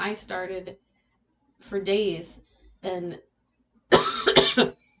everything. I started for days, and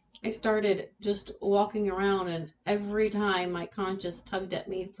I started just walking around, and every time my conscience tugged at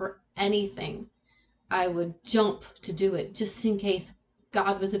me for anything, I would jump to do it just in case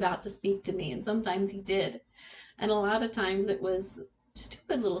God was about to speak to me. And sometimes he did. And a lot of times it was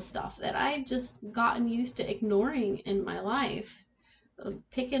stupid little stuff that I had just gotten used to ignoring in my life.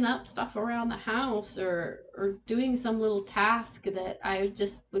 Picking up stuff around the house, or doing some little task that I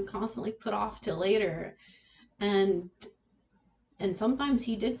just would constantly put off till later. And and sometimes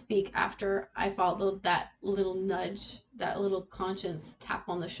he did speak after I followed that little nudge, that little conscience tap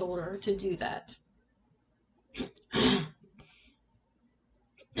on the shoulder to do that.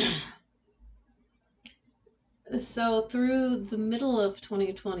 So through the middle of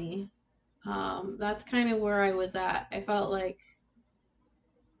 2020, that's kind of where I was at. I felt like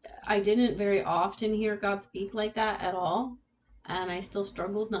I didn't very often hear God speak like that at all. And I still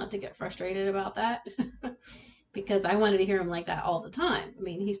struggled not to get frustrated about that because I wanted to hear him like that all the time. I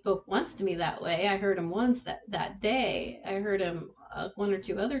mean, he spoke once to me that way. I heard him once that day. I heard him one or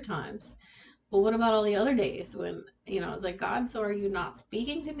two other times. But what about all the other days when, it's like, God, so are you not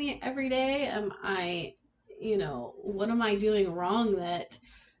speaking to me every day? Am I, what am I doing wrong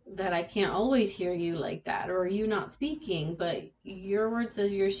that I can't always hear you like that? Or are you not speaking? But your word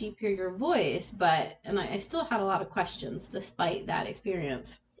says your sheep hear your voice. And I still had a lot of questions despite that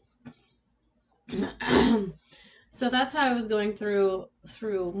experience. So that's how I was going through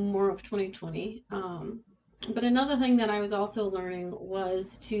more of 2020. But another thing that I was also learning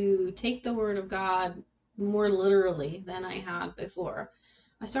was to take the word of God more literally than I had before.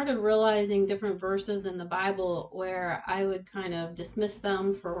 I started realizing different verses in the Bible where I would kind of dismiss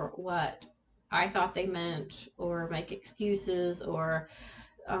them for what I thought they meant, or make excuses, or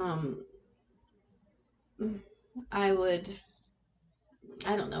um, I would,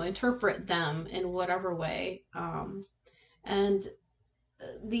 I don't know, interpret them in whatever way. And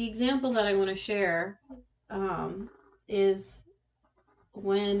the example that I want to share is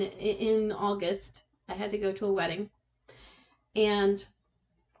when in August I had to go to a wedding, and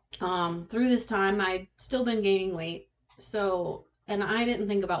through this time I'd still been gaining weight. So, and I didn't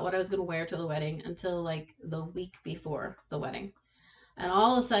think about what I was going to wear to the wedding until like the week before the wedding, and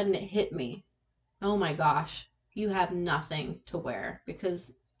all of a sudden it hit me. Oh my gosh, you have nothing to wear,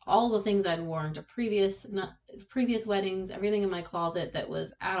 because all the things I'd worn to previous weddings, everything in my closet that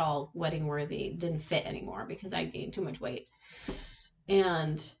was at all wedding worthy didn't fit anymore because I gained too much weight.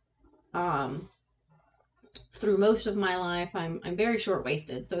 And um, through most of my life, I'm very short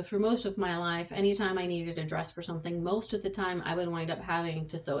waisted. So through most of my life, anytime I needed a dress for something, most of the time I would wind up having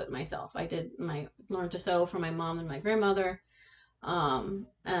to sew it myself. I learned to sew from my mom and my grandmother.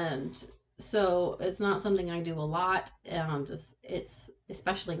 And so it's not something I do a lot. And it's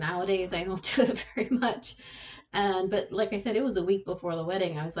especially nowadays, I don't do it very much. But like I said, it was a week before the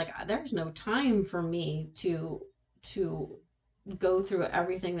wedding. I was like, there's no time for me to go through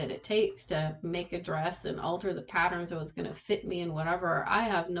everything that it takes to make a dress and alter the pattern so it's going to fit me and whatever. I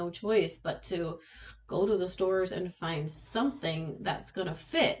have no choice but to go to the stores and find something that's going to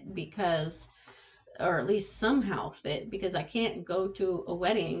fit, because, or at least somehow fit, because I can't go to a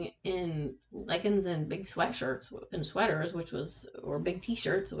wedding in leggings and big sweatshirts and sweaters, or big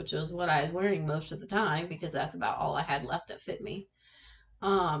t-shirts, which is what I was wearing most of the time, because that's about all I had left that fit me.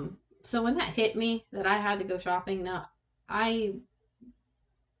 So when that hit me that I had to go shopping, now I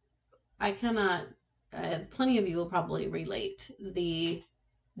I cannot. Plenty of you will probably relate the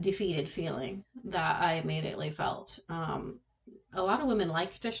defeated feeling that I immediately felt. A lot of women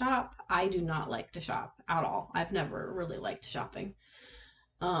like to shop. I do not like to shop at all. I've never really liked shopping.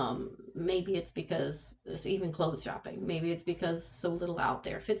 Maybe it's because it's even clothes shopping. Maybe it's because so little out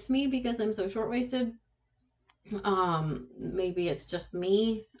there fits me because I'm so short-waisted. Maybe it's just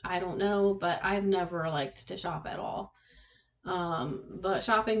me. I don't know, but I've never liked to shop at all. But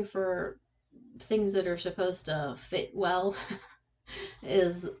shopping for things that are supposed to fit well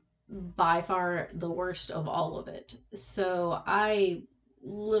is by far the worst of all of it. So I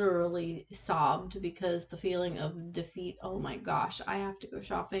literally sobbed because the feeling of defeat, oh my gosh, I have to go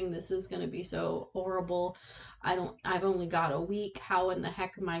shopping. This is going to be so horrible. I've only got a week. How in the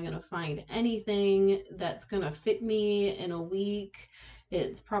heck am I going to find anything that's going to fit me in a week?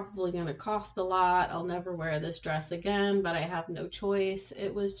 It's probably going to cost a lot. I'll never wear this dress again, but I have no choice.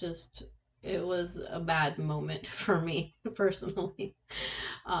 It was a bad moment for me personally.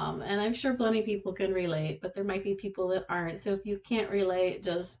 And I'm sure plenty of people can relate, but there might be people that aren't. So if you can't relate,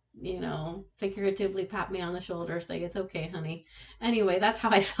 just, figuratively pat me on the shoulder, say it's okay, honey. Anyway, that's how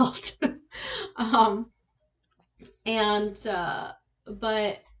I felt. um,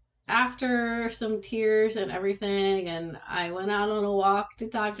 but after some tears and everything, and I went out on a walk to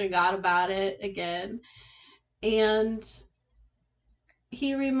talk to God about it again, and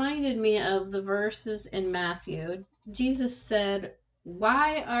he reminded me of the verses in Matthew. Jesus said,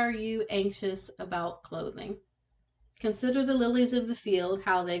 "Why are you anxious about clothing? Consider the lilies of the field,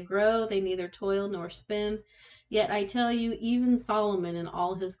 how they grow, they neither toil nor spin. Yet I tell you, even Solomon in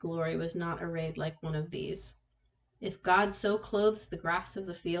all his glory was not arrayed like one of these. If God so clothes the grass of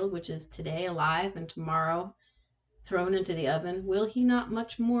the field, which is today alive and tomorrow thrown into the oven, will he not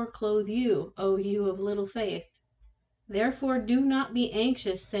much more clothe you, O you of little faith? Therefore do not be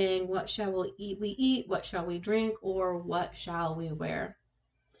anxious, saying, what shall we eat, what shall we drink, or what shall we wear?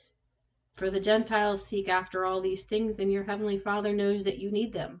 For the Gentiles seek after all these things, and your heavenly Father knows that you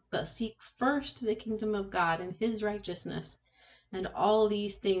need them. But seek first the kingdom of God and his righteousness, and all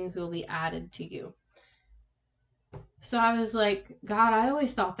these things will be added to you." So I was like, God, I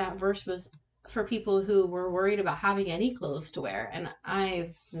always thought that verse was for people who were worried about having any clothes to wear. And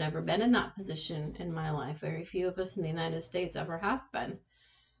I've never been in that position in my life. Very few of us in the United States ever have been.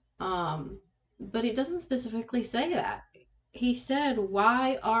 But it doesn't specifically say that. He said,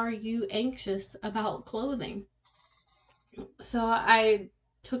 "Why are you anxious about clothing?" So I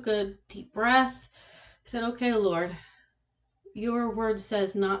took a deep breath, said, "Okay, Lord, your word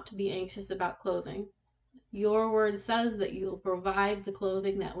says not to be anxious about clothing. Your word says that you'll provide the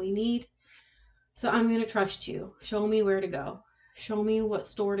clothing that we need. So I'm going to trust you. Show me where to go. Show me what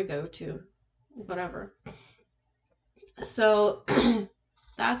store to go to, whatever." So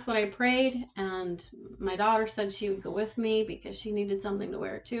that's what I prayed. And my daughter said she would go with me because she needed something to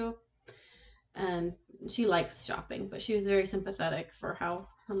wear too. And she likes shopping, but she was very sympathetic for how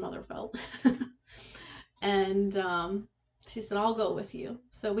her mother felt. And she said, "I'll go with you."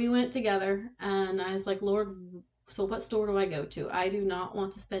 So we went together, and I was like, "Lord, so what store do I go to? I do not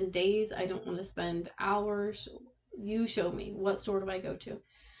want to spend days. I don't want to spend hours. You show me. What store do I go to?"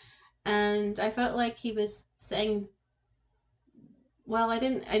 And I felt like he was saying, well, I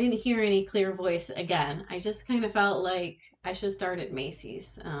didn't hear any clear voice again. I just kind of felt like I should start at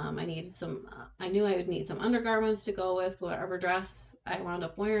Macy's. I knew I would need some undergarments to go with whatever dress I wound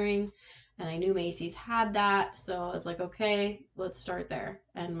up wearing. And I knew Macy's had that. So I was like, okay, let's start there.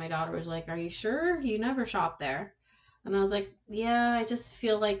 And my daughter was like, "Are you sure? You never shop there." And I was like, "Yeah, I just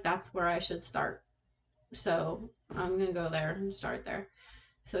feel like that's where I should start. So I'm going to go there and start there."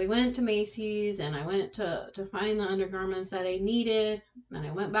 So we went to Macy's, and I went to find the undergarments that I needed. And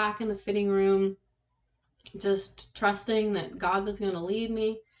I went back in the fitting room, just trusting that God was going to lead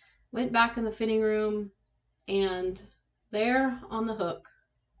me. Went back in the fitting room, and there on the hook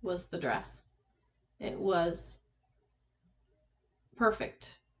was the dress. It was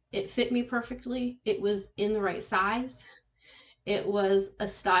perfect. It fit me perfectly. It was in the right size. It was a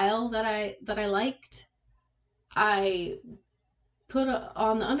style that I liked. I put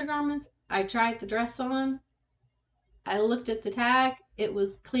on the undergarments. I tried the dress on. I looked at the tag. It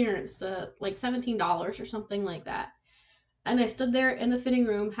was clearance to like $17 or something like that. And I stood there in the fitting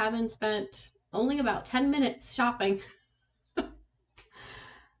room, having spent only about 10 minutes shopping.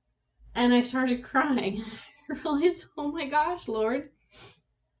 And I started crying. I realized, oh my gosh, Lord,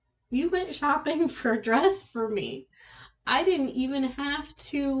 you went shopping for a dress for me. I didn't even have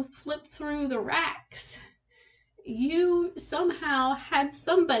to flip through the racks. You somehow had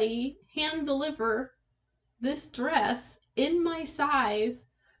somebody hand deliver this dress in my size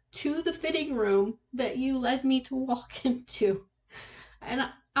to the fitting room that you led me to walk into. And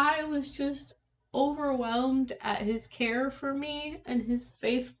I was just overwhelmed at his care for me and his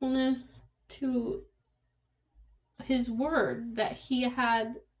faithfulness to his word that he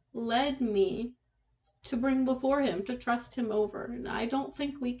had led me to bring before him, to trust him over. And I don't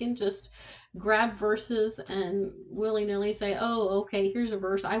think we can just grab verses and willy-nilly say, oh, okay, here's a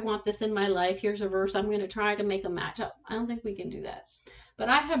verse, I want this in my life, here's a verse, I'm going to try to make a match up. I don't think we can do that. But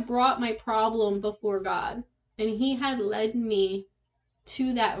I had brought my problem before God, and he had led me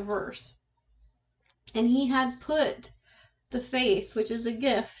to that verse, and he had put the faith, which is a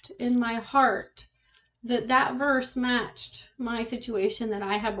gift, in my heart, that verse matched my situation that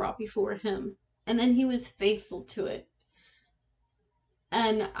I had brought before him. And then he was faithful to it.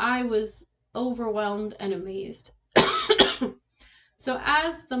 And I was overwhelmed and amazed. So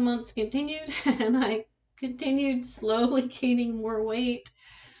as the months continued and I continued slowly gaining more weight,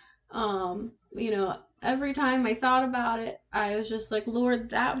 every time I thought about it, I was just like, Lord,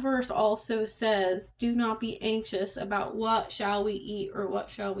 that verse also says, do not be anxious about what shall we eat or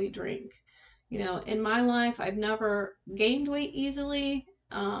what shall we drink. In my life, I've never gained weight easily.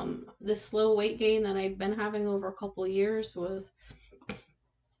 The slow weight gain that I'd been having over a couple years was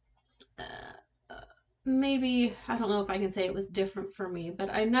maybe, I don't know if I can say it was different for me, but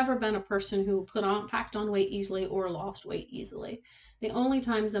I've never been a person who packed on weight easily or lost weight easily. The only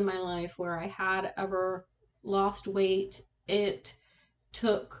times in my life where I had ever lost weight, it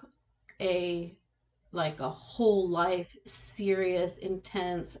took a whole life serious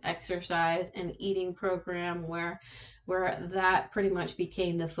intense exercise and eating program where that pretty much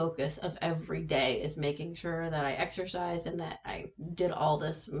became the focus of every day, is making sure that I exercised and that I did all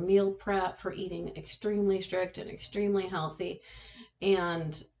this meal prep for eating extremely strict and extremely healthy.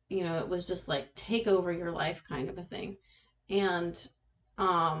 And it was just like take over your life kind of a thing. And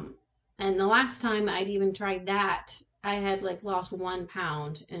and the last time I'd even tried that, I had lost 1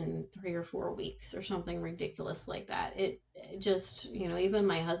 pound in 3 or 4 weeks or something ridiculous like that. It just, even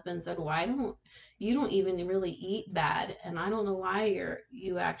my husband said, why don't you don't even really eat bad? And I don't know why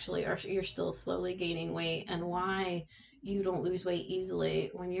you're still slowly gaining weight, and why you don't lose weight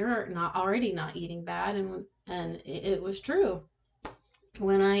easily when you're not already not eating bad. And it was true.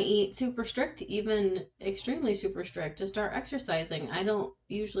 When I eat super strict, even extremely super strict, to start exercising, I don't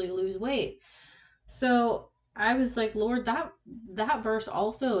usually lose weight. So I was like, Lord, that verse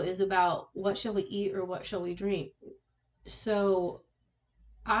also is about what shall we eat or what shall we drink. So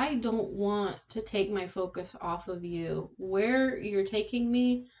I don't want to take my focus off of you, where you're taking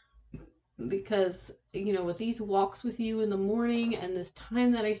me, because with these walks with you in the morning and this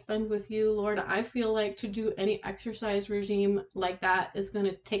time that I spend with you, Lord, I feel like to do any exercise regime like that is going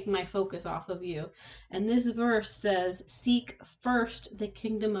to take my focus off of you. And this verse says, seek first the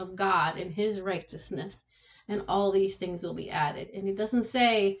kingdom of God and his righteousness, and all these things will be added. And it doesn't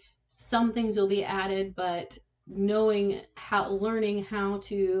say some things will be added, but learning how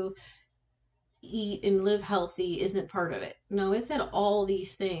to eat and live healthy isn't part of it. No, it said all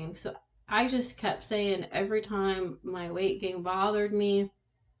these things. So I just kept saying, every time my weight gain bothered me,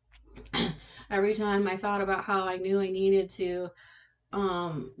 every time I thought about how I knew I needed to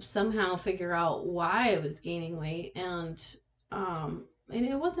somehow figure out why I was gaining weight, and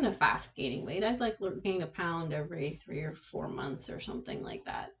it wasn't a fast gaining weight. I'd gain a pound every 3 or 4 months or something like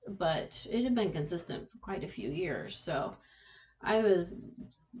that, but it had been consistent for quite a few years. So I was,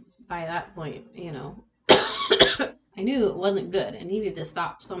 by that point, I knew it wasn't good. I needed to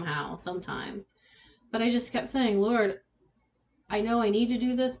stop somehow, sometime. But I just kept saying, Lord, I know I need to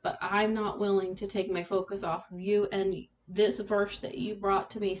do this, but I'm not willing to take my focus off of you. And this verse that you brought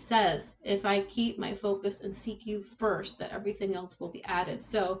to me says, if I keep my focus and seek you first, that everything else will be added.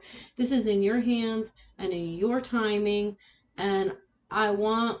 So this is in your hands and in your timing. And I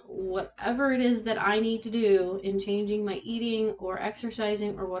want whatever it is that I need to do in changing my eating or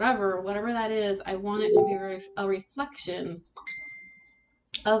exercising or whatever that is, I want it to be a reflection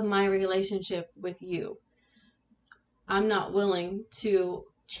of my relationship with you. I'm not willing to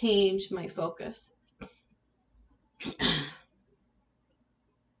change my focus.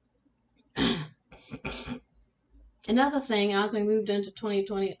 Another thing, as we moved into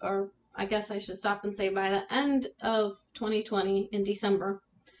 2020, or I guess I should stop and say by the end of 2020 in December,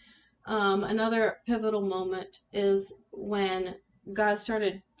 another pivotal moment is when God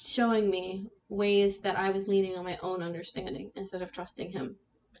started showing me ways that I was leaning on my own understanding instead of trusting him.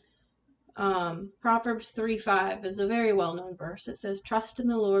 Proverbs 3:5 is a very well-known verse. It says, trust in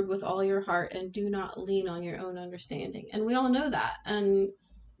the Lord with all your heart and do not lean on your own understanding. And we all know that. And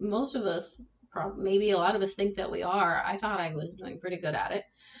most of us, maybe a lot of us, think that we are. I thought I was doing pretty good at it.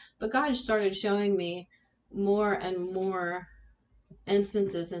 But God started showing me more and more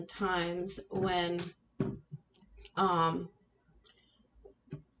instances and times when I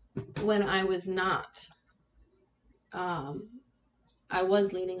was not um, I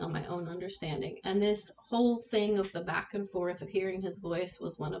was leaning on my own understanding. And this whole thing of the back and forth of hearing his voice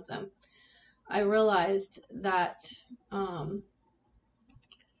was one of them. I realized that,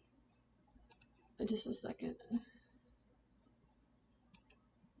 just a second.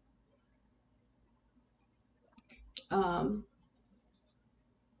 Um,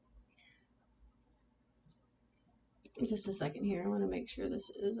 just a second here. I want to make sure this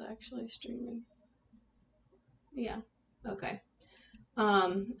is actually streaming. Yeah. Okay.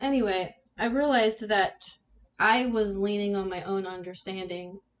 Anyway, I realized that I was leaning on my own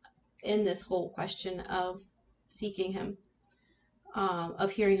understanding in this whole question of seeking him,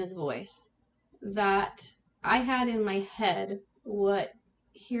 of hearing his voice. That I had in my head what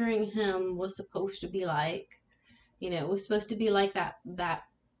hearing him was supposed to be like. You know, it was supposed to be like that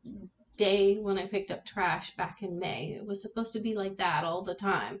day when I picked up trash back in May. It was supposed to be like that all the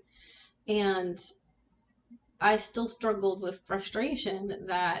time. And I still struggled with frustration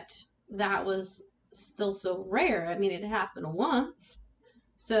that that was still so rare. I mean, it happened once.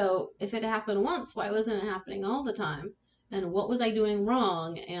 So if it happened once, why wasn't it happening all the time? And what was I doing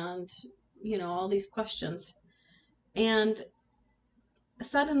wrong? And, all these questions. And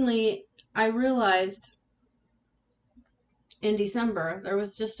suddenly I realized in December, there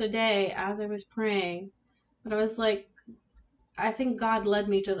was just a day as I was praying that I was like, I think God led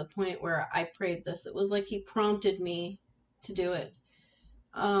me to the point where I prayed this. It was like he prompted me to do it.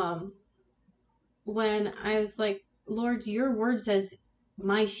 Um, when I was like, Lord, your word says,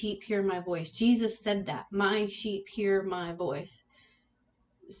 my sheep hear my voice. Jesus said that, my sheep hear my voice.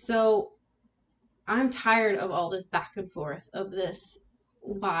 So I'm tired of all this back and forth of this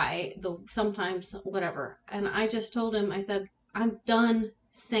why, the sometimes whatever. And I just told him, I said, I'm done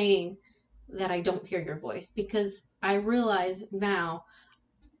saying that I don't hear your voice, because I realize now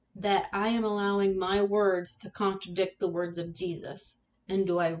that I am allowing my words to contradict the words of Jesus. And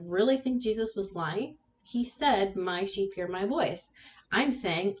do I really think Jesus was lying? He said, my sheep hear my voice. I'm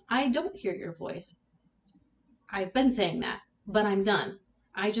saying, I don't hear your voice. I've been saying that, but I'm done.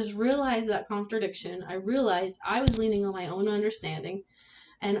 I just realized that contradiction. I realized I was leaning on my own understanding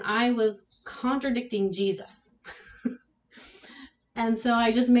and I was contradicting Jesus. And so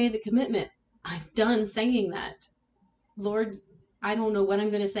I just made the commitment. I'm done saying that. Lord, I don't know what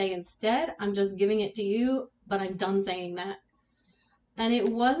I'm going to say instead. I'm just giving it to you, but I'm done saying that. And it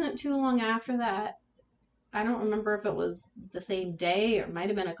wasn't too long after that. I don't remember if it was the same day or it might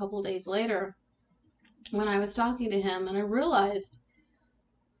have been a couple days later when I was talking to him, and I realized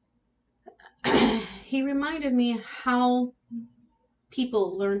he reminded me how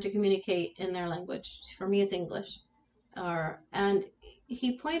people learn to communicate in their language. For me, it's English. And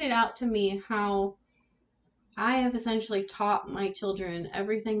he pointed out to me how I have essentially taught my children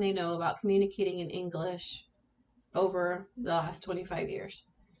everything they know about communicating in English over the last 25 years.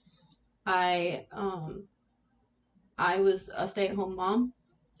 I was a stay-at-home mom,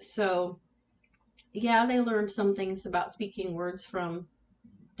 so yeah, they learned some things about speaking words from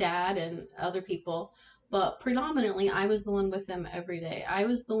dad and other people, but predominantly I was the one with them every day. I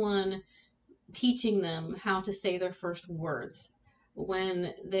was the one teaching them how to say their first words.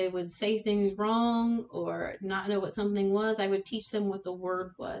 When they would say things wrong or not know what something was, I would teach them what the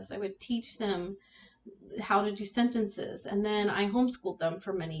word was. I would teach them how to do sentences. And then I homeschooled them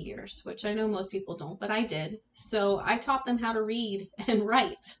for many years, which I know most people don't, but I did. So I taught them how to read and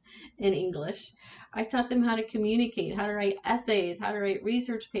write in English. I taught them how to communicate, how to write essays, how to write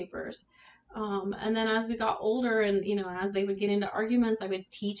research papers. And then as we got older and, as they would get into arguments, I would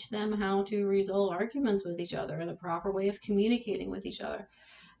teach them how to resolve arguments with each other and the proper way of communicating with each other.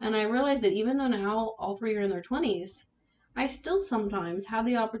 And I realized that even though now all three are in their 20s, I still sometimes have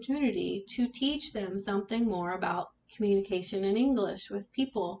the opportunity to teach them something more about communication in English with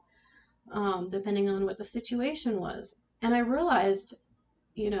people, depending on what the situation was. And I realized,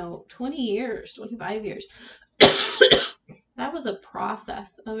 20 years, 25 years, that was a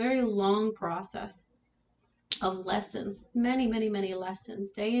process, a very long process of lessons, many, many, many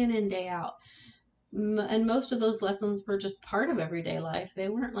lessons, day in and day out. And most of those lessons were just part of everyday life. They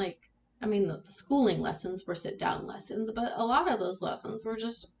weren't like, the schooling lessons were sit down lessons, but a lot of those lessons were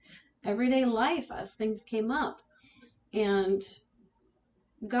just everyday life as things came up. And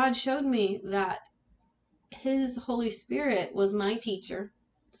God showed me that His Holy Spirit was my teacher,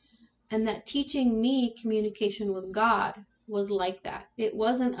 and that teaching me communication with God was like that. It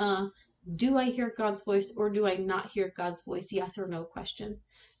wasn't a, do I hear God's voice or do I not hear God's voice? Yes or no question.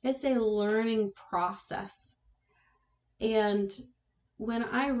 It's a learning process. And when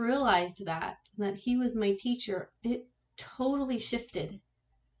I realized that He was my teacher, it totally shifted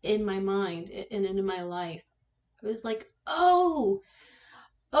in my mind and in my life I was like, oh,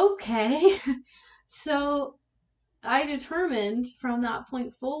 okay. So I determined from that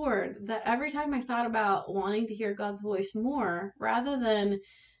point forward that every time I thought about wanting to hear God's voice more, rather than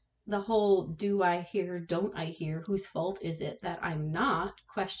the whole do I hear, don't I hear, whose fault is it that I'm not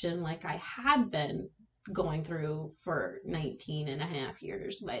question like I had been going through for 19 and a half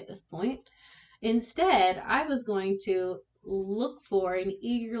years by this point. Instead, I was going to look for and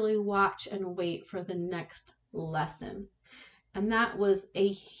eagerly watch and wait for the next lesson. And that was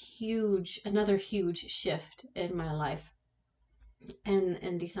another huge shift in my life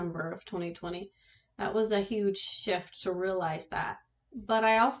in December of 2020. That was a huge shift to realize that. But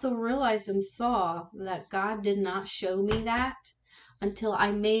I also realized and saw that God did not show me that until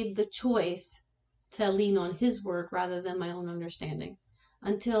I made the choice to lean on His word rather than my own understanding.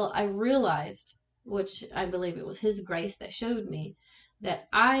 Until I realized, which I believe it was His grace that showed me, that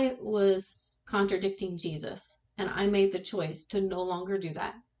I was contradicting Jesus. And I made the choice to no longer do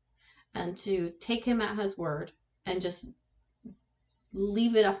that and to take Him at His word and just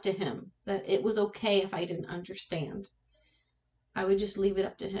leave it up to Him, that it was okay if I didn't understand. I would just leave it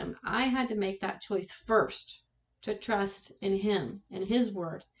up to Him. I had to make that choice first to trust in Him and His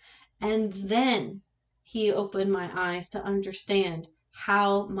word. And then He opened my eyes to understand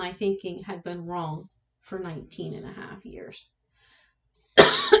how my thinking had been wrong for 19 and a half years.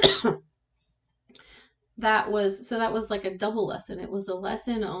 That was like a double lesson. It was a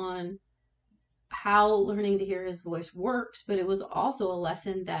lesson on how learning to hear His voice works, but it was also a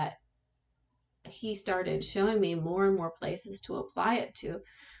lesson that He started showing me more and more places to apply it to,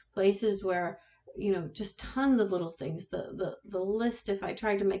 places where, just tons of little things. The list, if I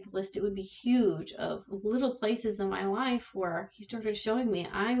tried to make a list, it would be huge, of little places in my life where He started showing me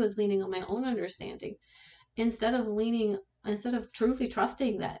I was leaning on my own understanding instead of truly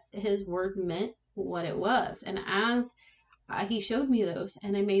trusting that His word meant what it was. And as He showed me those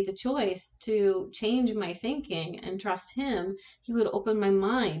and I made the choice to change my thinking and trust Him, He would open my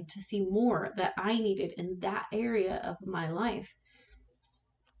mind to see more that I needed in that area of my life.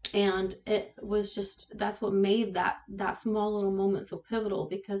 And it was just, that's what made that small little moment so pivotal,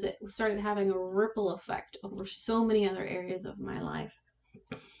 because it started having a ripple effect over so many other areas of my life.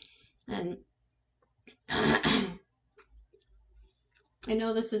 And I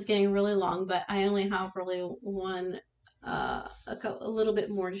know this is getting really long, but I only have really a little bit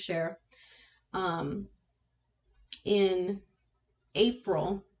more to share. In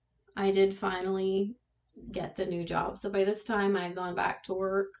April, I did finally get the new job. So by this time, I had gone back to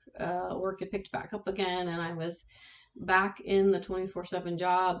work. Work had picked back up again, and I was back in the 24/7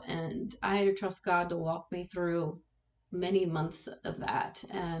 job. And I had to trust God to walk me through many months of that.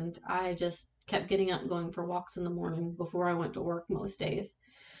 And I just kept getting up and going for walks in the morning before I went to work most days.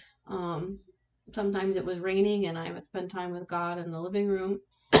 Sometimes it was raining, and I would spend time with God in the living room.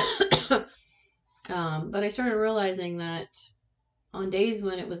 But I started realizing that on days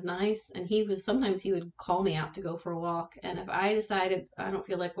when it was nice, and sometimes he would call me out to go for a walk. And if I decided I don't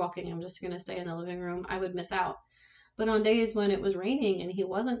feel like walking, I'm just going to stay in the living room, I would miss out. But on days when it was raining and he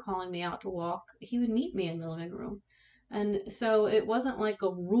wasn't calling me out to walk, he would meet me in the living room. And so it wasn't like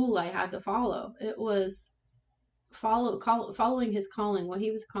a rule I had to follow. It was following his calling, what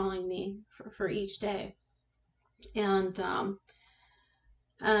he was calling me for each day. And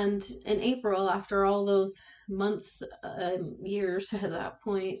in April, after all those months, years at that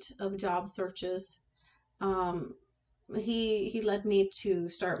point of job searches, he led me to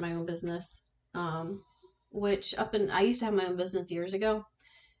start my own business. I used to have my own business years ago,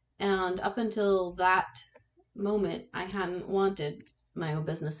 and up until that moment, I hadn't wanted my own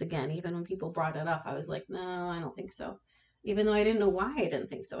business again. Even when people brought it up, I was like, no, I don't think so. Even though I didn't know why I didn't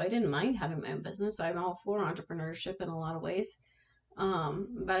think so. I didn't mind having my own business. I'm all for entrepreneurship in a lot of ways.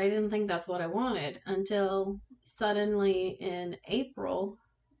 But I didn't think that's what I wanted until suddenly in April,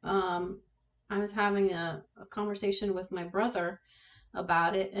 I was having a conversation with my brother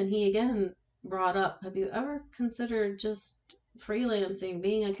about it, and he again brought up, have you ever considered just freelancing,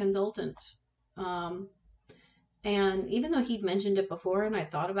 being a consultant? And even though he'd mentioned it before and I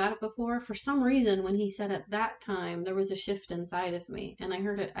thought about it before, for some reason, when he said at that time, there was a shift inside of me, and I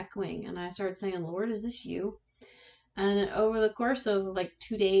heard it echoing, and I started saying, Lord, is this you? And over the course of like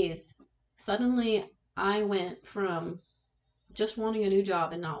 2 days, suddenly I went from just wanting a new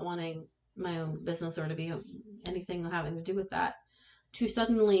job and not wanting my own business or to be anything having to do with that, to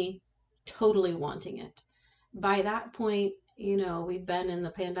suddenly totally wanting it. By that point, we've been in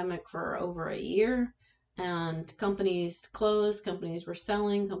the pandemic for over a year, and companies closed, companies were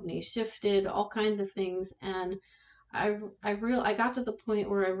selling, companies shifted, all kinds of things. And I got to the point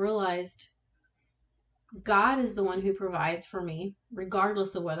where I realized God is the one who provides for me,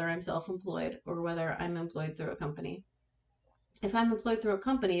 regardless of whether I'm self-employed or whether I'm employed through a company. If I'm employed through a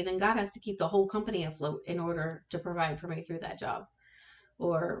company, then God has to keep the whole company afloat in order to provide for me through that job,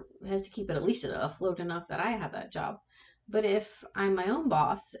 or has to keep it at least afloat enough that I have that job. But if I'm my own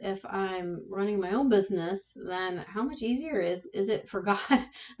boss, if I'm running my own business, then how much easier is it for God?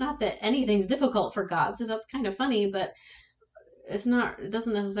 Not that anything's difficult for God, so that's kind of funny, but it's not, it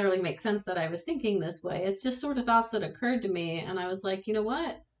doesn't necessarily make sense that I was thinking this way. It's just sort of thoughts that occurred to me, and I was like, you know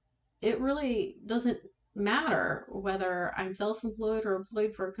what? It really doesn't matter whether I'm self-employed or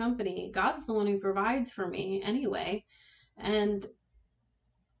employed for a company. God's the one who provides for me anyway. And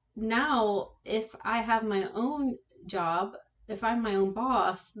now, if I have my own job, if I'm my own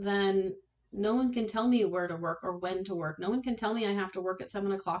boss, then no one can tell me where to work or when to work. No one can tell me I have to work at 7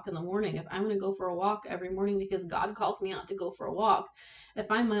 o'clock in the morning. If I'm going to go for a walk every morning because God calls me out to go for a walk,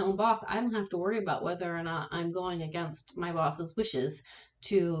 if I'm my own boss, I don't have to worry about whether or not I'm going against my boss's wishes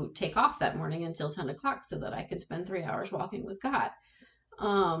to take off that morning until 10 o'clock so that I can spend 3 hours walking with God.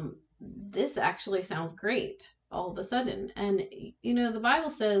 This actually sounds great all of a sudden. And, you know, the Bible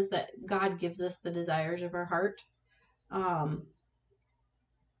says that God gives us the desires of our heart. Um,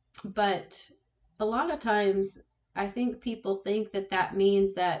 but a lot of times I think people think that that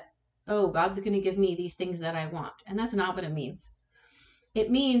means that, oh, God's going to give me these things that I want. And that's not what it means.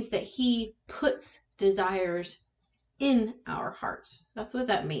 It means that he puts desires in our hearts. That's what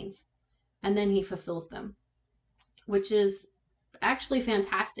that means. And then he fulfills them, which is actually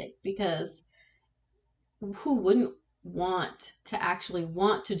fantastic, because who wouldn't want to actually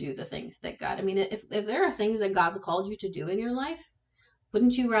want to do the things that God, I mean, if there are things that God's called you to do in your life,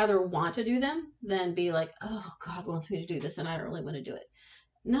 wouldn't you rather want to do them than be like, oh, God wants me to do this and I don't really want to do it?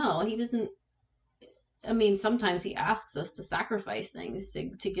 No, he doesn't. I mean, sometimes he asks us to sacrifice things,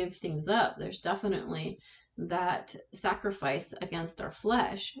 to give things up. There's definitely that sacrifice against our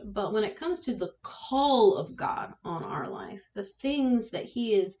flesh. But when it comes to the call of God on our life, the things that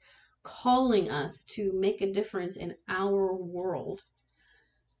he is calling us to make a difference in our world,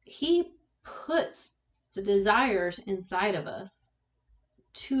 he puts the desires inside of us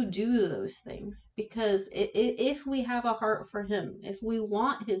to do those things. Because if we have a heart for him, if we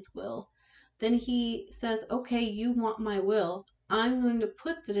want his will, then he says, okay, you want my will. I'm going to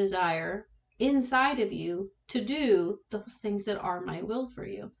put the desire inside of you to do those things that are my will for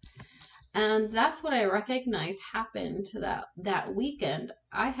you. And that's what I recognized happened that weekend.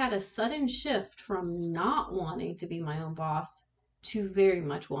 I had a sudden shift from not wanting to be my own boss to very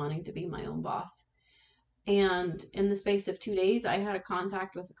much wanting to be my own boss. And in the space of 2 days, I had a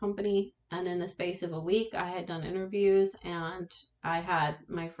contact with a company. And in the space of a week, I had done interviews and I had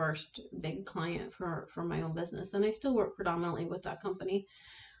my first big client for my own business. And I still work predominantly with that company.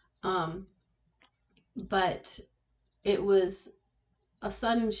 But it was a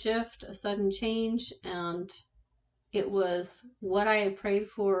sudden shift, a sudden change. And it was what I had prayed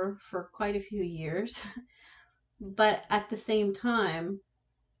for quite a few years. But at the same time,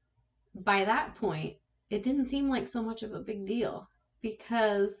 by that point, it didn't seem like so much of a big deal,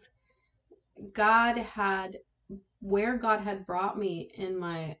 because where God had brought me in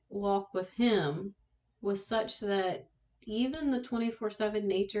my walk with him was such that even the 24/7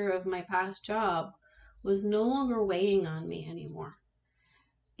 nature of my past job was no longer weighing on me anymore.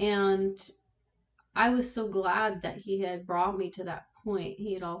 And I was so glad that he had brought me to that point.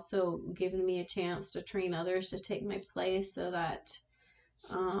 He had also given me a chance to train others to take my place, so that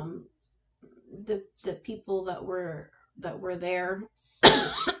the people that were there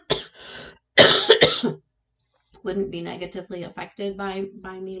wouldn't be negatively affected by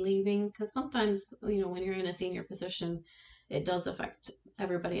me leaving. Because sometimes, you know, when you're in a senior position, it does affect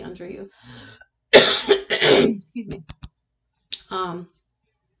everybody under you. Excuse me.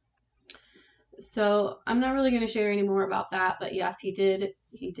 So I'm not really going to share any more about that, but yes, he did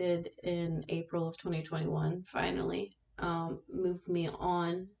in April of 2021 finally move me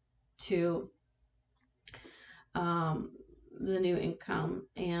on to the new income.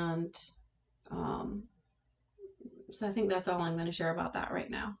 And so I think that's all I'm going to share about that right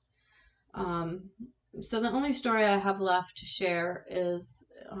now. So the only story I have left to share is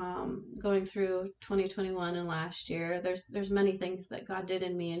going through 2021 and last year. There's many things that God did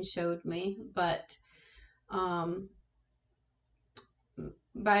in me and showed me, but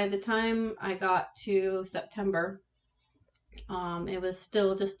by the time I got to September, it was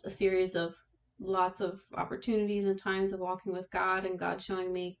still just a series of lots of opportunities and times of walking with God, and God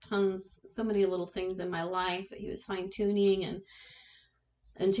showing me so many little things in my life that he was fine-tuning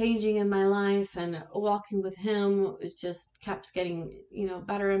and changing in my life. And walking with him was just kept getting, you know,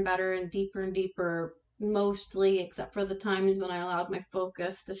 better and better and deeper mostly, except for the times when I allowed my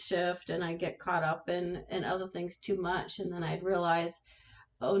focus to shift and I get caught up in other things too much. And then I'd realize,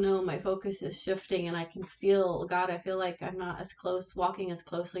 oh no, my focus is shifting and I can feel, God, I feel like I'm not as close, walking as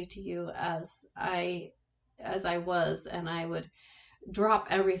closely to you as I was. And I would drop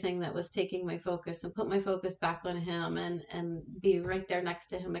everything that was taking my focus and put my focus back on him and be right there next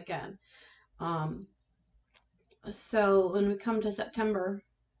to him again. Um, so when we come to September,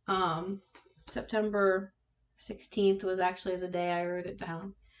 September 16th was actually the day I wrote it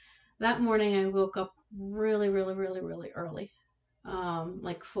down. That morning I woke up really, really, really, really early,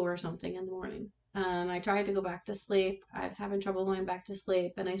 like 4 or something in the morning. And I tried to go back to sleep. I was having trouble going back to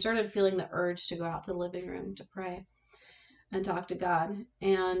sleep, and I started feeling the urge to go out to the living room to pray and talk to God.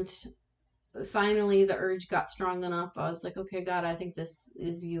 And finally, the urge got strong enough. I was like, okay, God, I think this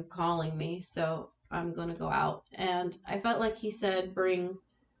is you calling me, so I'm going to go out. And I felt like he said, bring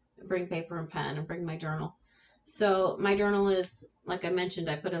paper and pen and bring my journal. So my journal is, like I mentioned,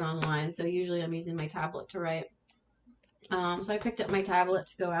 I put it online. So usually I'm using my tablet to write. So I picked up my tablet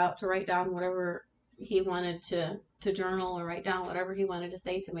to go out to write down whatever he wanted to journal or write down whatever he wanted to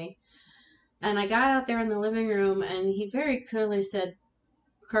say to me. And I got out there in the living room, and he very clearly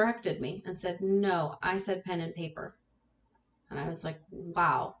corrected me and said, no, I said pen and paper. And I was like,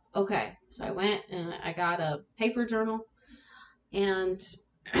 wow, okay. So I went and I got a paper journal, and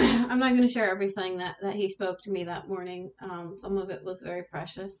I'm not going to share everything that he spoke to me that morning. Some of it was very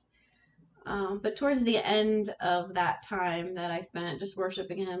precious. But towards the end of that time that I spent just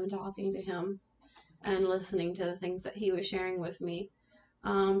worshiping him and talking to him and listening to the things that he was sharing with me,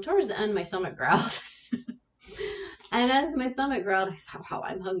 towards the end, my stomach growled. And as my stomach growled, I thought, wow,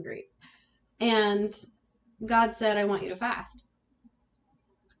 I'm hungry. And God said, I want you to fast.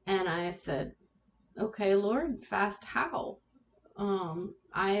 And I said, okay, Lord, fast how?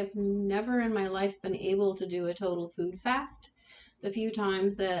 I have never in my life been able to do a total food fast. The few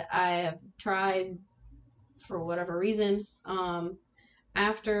times that I have tried, for whatever reason,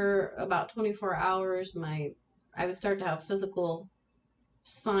 after about 24 hours, I would start to have physical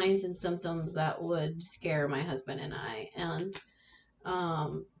signs and symptoms that would scare my husband and I. And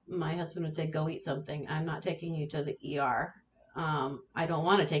my husband would say, go eat something. I'm not taking you to the ER. I don't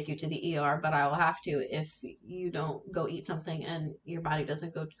want to take you to the ER, but I will have to if you don't go eat something and your body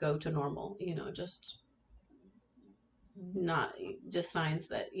doesn't go to normal, just not just signs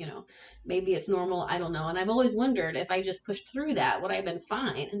that, maybe it's normal. I don't know. And I've always wondered if I just pushed through that, would I have been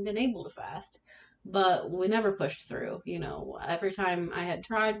fine and been able to fast? But we never pushed through, every time I had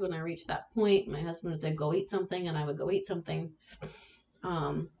tried, when I reached that point, my husband would say, go eat something, and I would go eat something.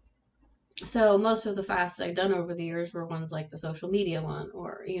 So most of the fasts I've done over the years were ones like the social media one,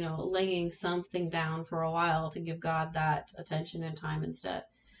 or, laying something down for a while to give God that attention and time instead.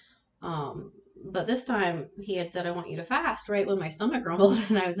 But this time he had said, I want you to fast right when my stomach grumbled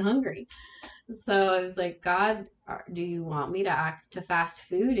and I was hungry. So I was like, God, do you want me to fast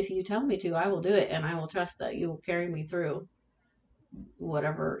food? If you tell me to, I will do it. And I will trust that you will carry me through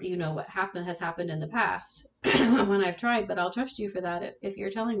whatever, what has happened in the past when I've tried, but I'll trust you for that if you're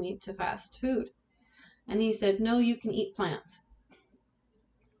telling me to fast food. And he said, no, you can eat plants.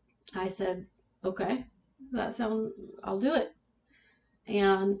 I said, okay, I'll do it.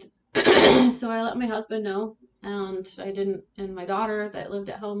 And so I let my husband know, and and my daughter that lived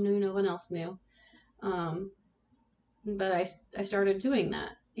at home knew, no one else knew. But I started doing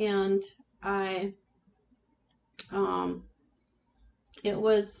that, and it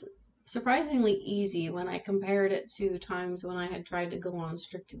was surprisingly easy when I compared it to times when I had tried to go on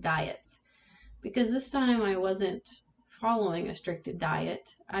strict diets. Because this time I wasn't following a strict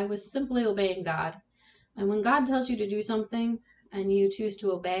diet. I was simply obeying God. And when God tells you to do something and you choose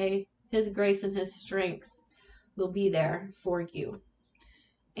to obey, His grace and His strength will be there for you.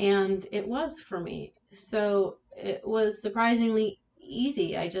 And it was for me. So it was surprisingly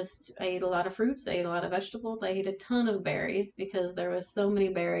easy. I ate a lot of fruits, I ate a lot of vegetables, I ate a ton of berries because there was so many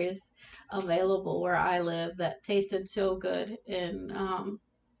berries available where I live that tasted so good in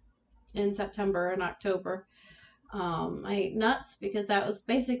September and October. I ate nuts because that was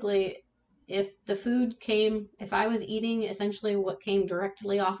basically, if I was eating essentially what came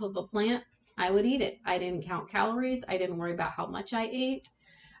directly off of a plant, I would eat it. I didn't count calories. I didn't worry about how much I ate.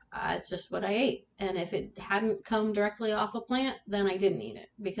 It's just what I ate. And if it hadn't come directly off a plant, then I didn't eat it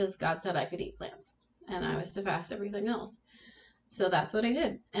because God said I could eat plants and I was to fast everything else. So that's what I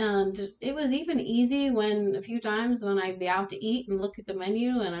did. And it was even easy a few times when I'd be out to eat and look at the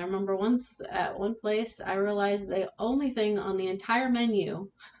menu. And I remember once at one place, I realized the only thing on the entire menu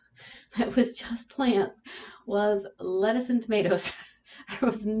that was just plants was lettuce and tomatoes. There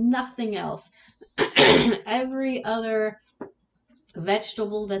was nothing else. Every other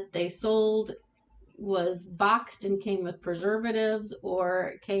vegetable that they sold was boxed and came with preservatives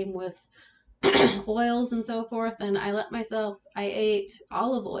or came with oils and so forth. And I ate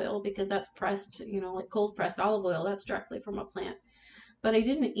olive oil because that's pressed, like cold pressed olive oil. That's directly from a plant. But I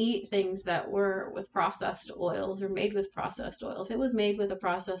didn't eat things that were with processed oils or made with processed oil. If it was made with a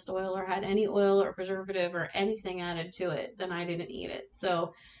processed oil or had any oil or preservative or anything added to it, then I didn't eat it.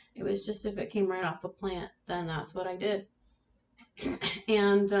 So it was just if it came right off the plant, then that's what I did.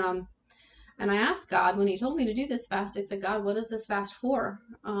 And I asked God when He told me to do this fast. I said, God, what is this fast for?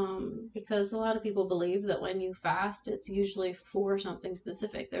 Because a lot of people believe that when you fast, it's usually for something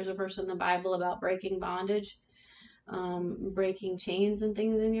specific. There's a verse in the Bible about breaking bondage, breaking chains and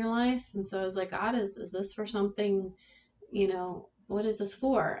things in your life. And so I was like, God, is this for something? What is this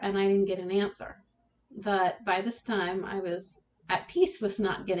for? And I didn't get an answer. But by this time, I was at peace with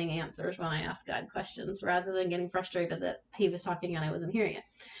not getting answers when I asked God questions, rather than getting frustrated that He was talking and I wasn't hearing it.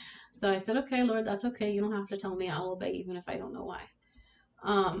 So I said, okay, Lord, that's okay. You don't have to tell me. I'll obey even if I don't know why.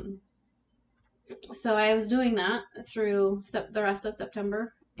 So I was doing that through the rest of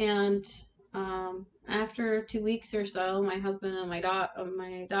September. And after 2 weeks or so, my husband and my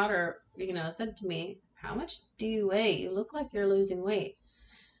daughter, said to me, how much do you weigh? You look like you're losing weight.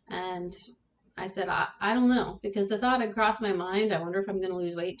 And I said, I don't know, because the thought had crossed my mind. I wonder if I'm going to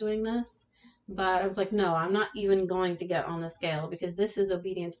lose weight doing this. But I was like, no, I'm not even going to get on the scale, because this is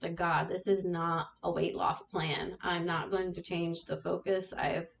obedience to God. This is not a weight loss plan. I'm not going to change the focus.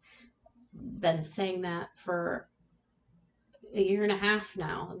 I've been saying that for a year and a half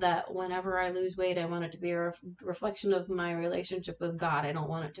now, that whenever I lose weight, I want it to be a reflection of my relationship with God. I don't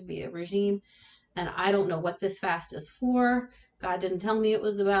want it to be a regime. And I don't know what this fast is for. God didn't tell me it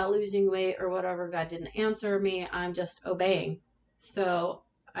was about losing weight or whatever. God didn't answer me. I'm just obeying. So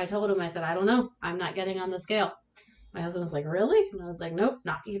I told him, I said, I don't know. I'm not getting on the scale. My husband was like, really? And I was like, nope,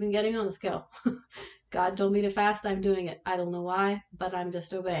 not even getting on the scale. God told me to fast. I'm doing it. I don't know why, but I'm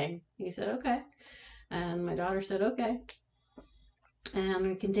just obeying. He said, okay. And my daughter said, okay. And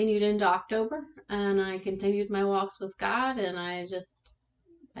we continued into October, and I continued my walks with God, and I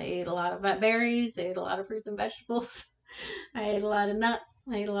ate a lot of berries, I ate a lot of fruits and vegetables. I ate a lot of nuts.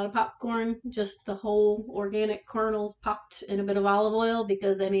 I ate a lot of popcorn, just the whole organic kernels popped in a bit of olive oil,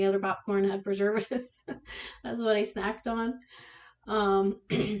 because any other popcorn had preservatives. That's what I snacked on.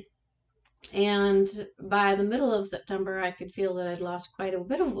 And by the middle of September, I could feel that I'd lost quite a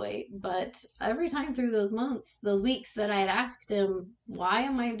bit of weight. But every time through those weeks that I had asked him, why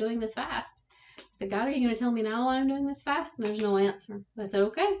am I doing this fast? I said, God, are you going to tell me now why I'm doing this fast? And there's no answer. I said,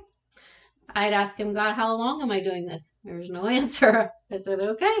 okay. I'd ask him, God, how long am I doing this? There's no answer. I said,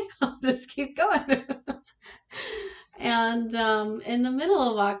 okay, I'll just keep going. And in the middle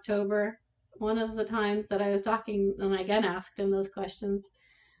of October, one of the times that I was talking, and I again asked him those questions,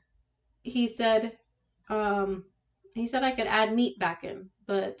 he said, I could add meat back in,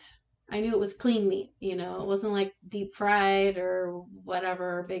 but I knew it was clean meat. It wasn't like deep fried or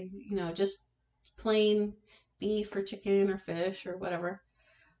whatever, big, just plain beef or chicken or fish or whatever.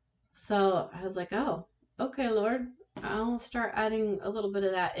 So I was like, oh, okay, Lord, I'll start adding a little bit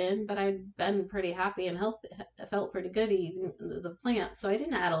of that in. But I'd been pretty happy and healthy. I felt pretty good eating the plant, so I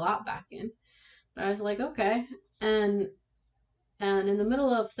didn't add a lot back in. But I was like, okay. And in the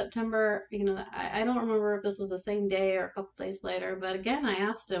middle of September, I don't remember if this was the same day or a couple days later, but again, I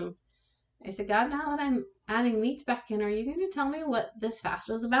asked him, I said, God, now that I'm adding meats back in, are you going to tell me what this fast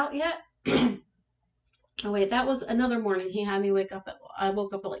was about yet? Oh, wait, that was another morning. He had me I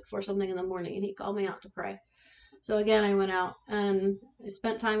woke up at like 4 something in the morning, and he called me out to pray. So again, I went out and I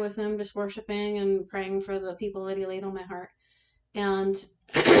spent time with him, just worshiping and praying for the people that he laid on my heart. And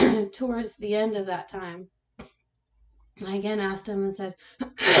towards the end of that time, I again asked him and said,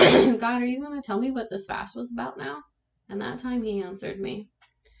 God, are you going to tell me what this fast was about now? And that time he answered me.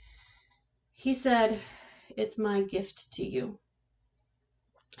 He said, it's my gift to you.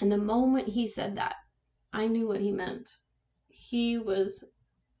 And the moment he said that, I knew what he meant.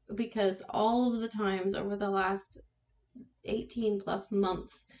 Because all of the times over the last 18 plus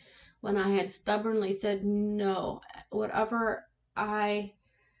months, when I had stubbornly said no, whenever I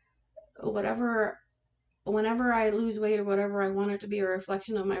lose weight or whatever, I want it to be a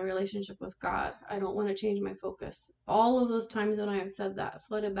reflection of my relationship with God. I don't want to change my focus. All of those times when I have said that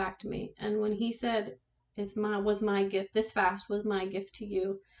flooded back to me. And when he said, was my gift, this fast was my gift to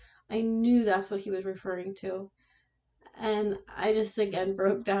you, I knew that's what he was referring to. And I just again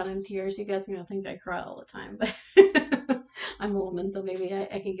broke down in tears. You guys are going to think I cry all the time, but I'm a woman, so maybe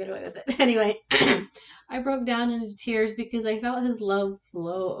I can get away with it. Anyway, I broke down into tears because I felt his love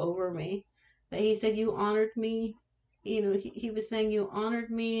flow over me. That he said, you honored me. You know, he was saying, you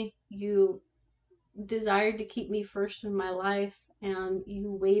honored me. You desired to keep me first in my life. And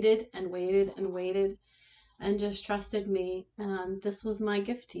you waited and waited and waited and just trusted me. And this was my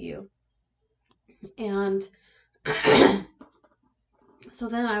gift to you. And so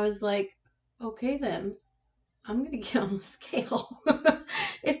then I was like, okay, then I'm going to get on the scale.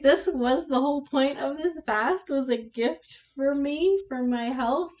 If this was the whole point of this fast, was a gift for me, for my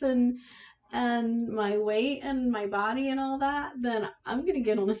health and my weight and my body and all that, then I'm going to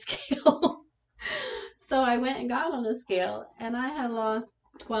get on a scale. So I went and got on a scale, and I had lost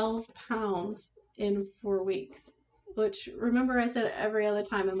 12 pounds in 4 weeks. Which, remember, I said every other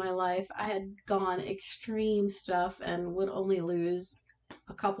time in my life I had gone extreme stuff and would only lose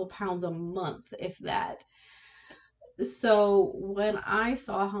a couple pounds a month, if that. So when I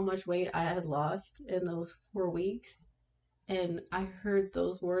saw how much weight I had lost in those 4 weeks, and I heard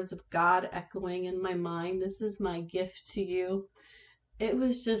those words of God echoing in my mind, this is my gift to you, it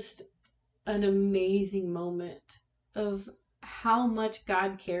was just an amazing moment of how much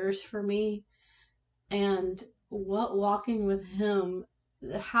God cares for me and what walking with Him,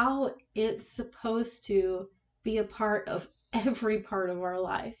 how it's supposed to be a part of every part of our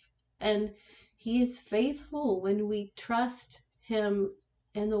life. And He is faithful when we trust Him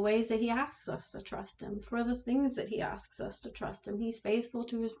in the ways that He asks us to trust Him, for the things that He asks us to trust Him. He's faithful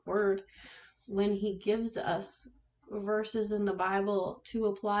to His word when He gives us verses in the Bible to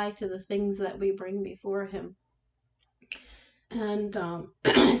apply to the things that we bring before Him. And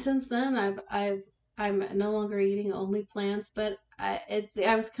since then, I'm no longer eating only plants, but I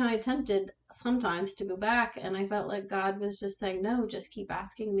was kind of tempted sometimes to go back, and I felt like God was just saying, no, just keep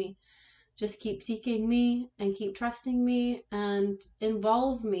asking me, just keep seeking me, and keep trusting me, and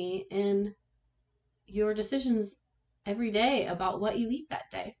involve me in your decisions every day about what you eat that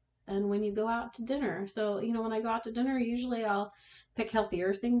day. And when you go out to dinner, so when I go out to dinner, usually I'll pick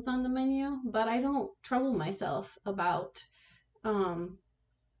healthier things on the menu, but I don't trouble myself about um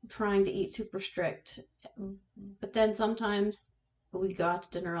trying to eat super strict. But then sometimes we go out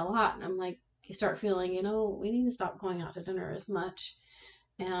to dinner a lot, and I'm like, you start feeling, we need to stop going out to dinner as much.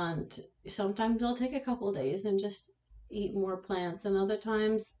 And sometimes I'll take a couple of days and just eat more plants, and other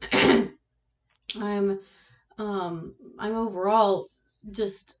times I'm I'm overall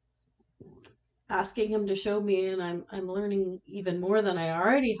just asking Him to show me, and I'm learning even more than I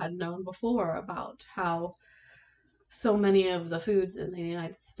already had known before about how so many of the foods in the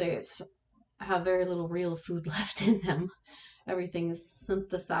United States have very little real food left in them. Everything's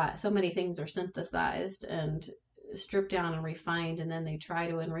synthesized. So many things are synthesized and stripped down and refined, and then they try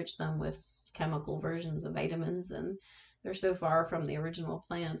to enrich them with chemical versions of vitamins, and they're so far from the original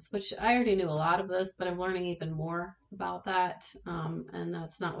plants, which I already knew a lot of this, but I'm learning even more about that. And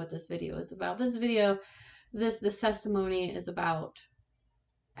that's not what this video is about. This video, this testimony is about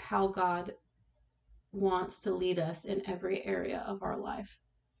how God wants to lead us in every area of our life.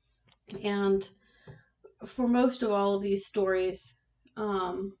 And for most of all of these stories,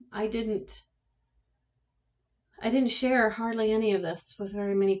 I didn't share hardly any of this with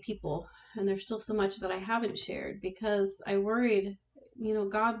very many people, and there's still so much that I haven't shared because I worried,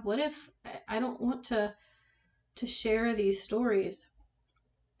 God, what if I don't want to share these stories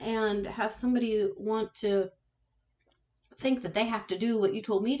and have somebody want to think that they have to do what you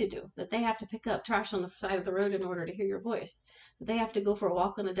told me to do, that they have to pick up trash on the side of the road in order to hear your voice, that they have to go for a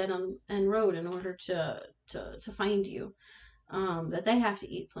walk on a dead end road in order to find you, that they have to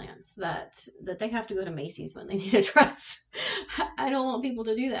eat plants, that they have to go to Macy's when they need a dress. I don't want people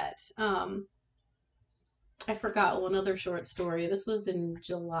to do that. I forgot one other short story. This was in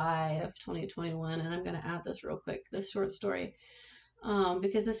July of 2021, and I'm going to add this real quick, this short story.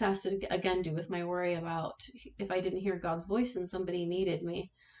 Because this has to again do with my worry about if I didn't hear God's voice and somebody needed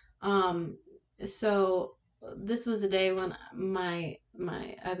me. So this was a day when I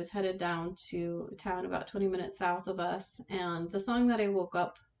was headed down to town about 20 minutes south of us, and the song that I woke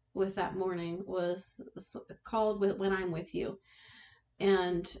up with that morning was called "When I'm With You,"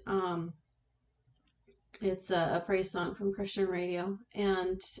 and it's a praise song from Christian radio.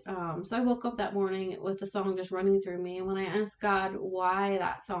 And so I woke up that morning with the song just running through me. And when I asked God why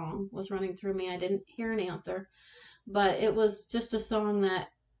that song was running through me, I didn't hear an answer. But it was just a song that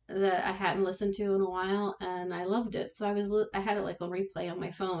I hadn't listened to in a while, and I loved it. So I had it like on replay on my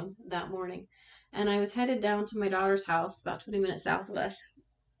phone that morning. And I was headed down to my daughter's house about 20 minutes south of us.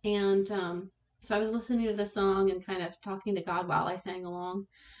 And so I was listening to the song and kind of talking to God while I sang along.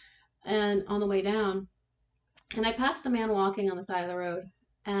 And on the way down, And I passed a man walking on the side of the road.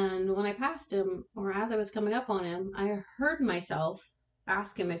 And when I passed him, or as I was coming up on him, I heard myself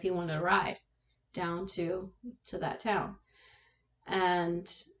ask him if he wanted a ride down to that town. And,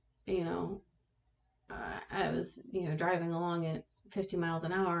 you know, I was, driving along at 50 miles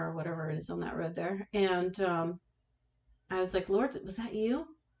an hour or whatever it is on that road there. And I was like, Lord, was that you?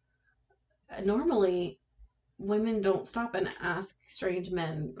 Normally, women don't stop and ask strange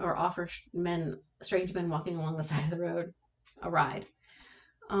men or offer strange men walking along the side of the road a ride.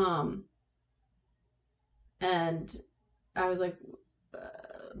 Um, and I was like,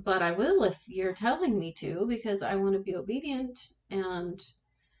 but I will if you're telling me to, because I want to be obedient. And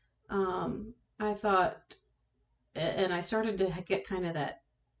I thought, and I started to get kind of that,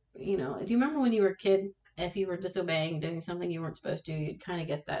 do you remember when you were a kid? If you were disobeying, doing something you weren't supposed to, you'd kind of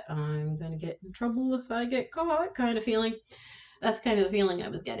get that, I'm going to get in trouble if I get caught kind of feeling. That's kind of the feeling I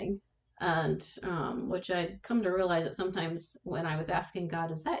was getting. And which I'd come to realize that sometimes when I was asking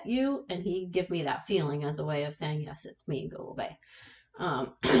God, is that you? And he'd give me that feeling as a way of saying, yes, it's me, go obey.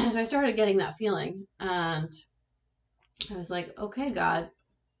 So I started getting that feeling. And I was like, okay, God,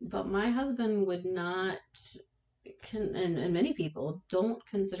 but my husband would not, and many people don't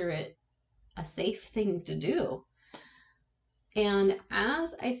consider it a safe thing to do. And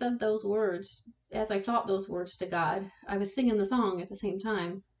as I said those words, as I thought those words to God, I was singing the song at the same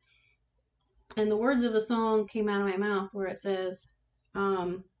time. And the words of the song came out of my mouth where it says,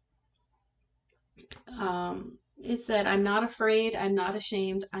 um, it said, I'm not afraid, I'm not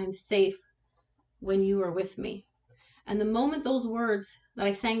ashamed, I'm safe when you are with me. And the moment those words, that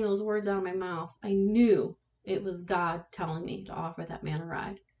I sang those words out of my mouth, I knew it was God telling me to offer that man a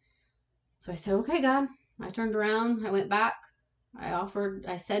ride. So I said, okay, God. I turned around, I went back,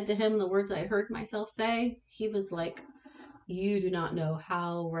 I said to him the words I heard myself say. He was like, you do not know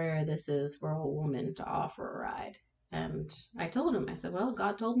how rare this is for a woman to offer a ride. And I told him, I said, well,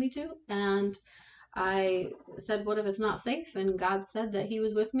 God told me to. And I said, what if it's not safe? And God said that he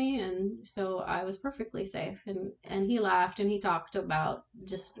was with me. And so I was perfectly safe. And he laughed and he talked about,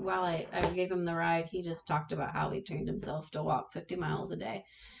 just while I gave him the ride, he just talked about how he trained himself to walk 50 miles a day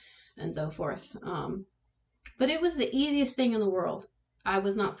and so forth. But it was the easiest thing in the world. I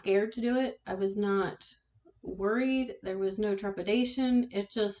was not scared to do it. I was not worried. There was no trepidation. It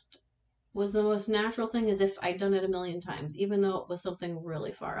just was the most natural thing, as if I'd done it a million times, even though it was something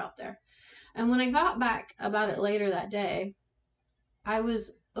really far out there. And when I thought back about it later that day, I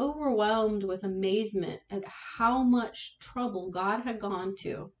was overwhelmed with amazement at how much trouble God had gone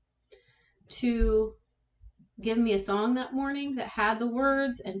to give me a song that morning that had the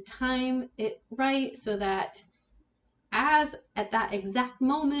words and time it right, so that as at that exact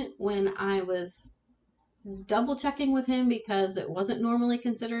moment when I was double checking with him, because it wasn't normally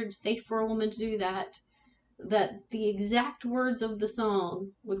considered safe for a woman to do that, that the exact words of the song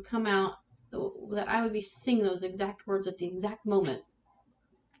would come out, that I would be singing those exact words at the exact moment,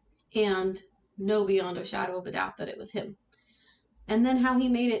 and know beyond a shadow of a doubt that it was him. And then how he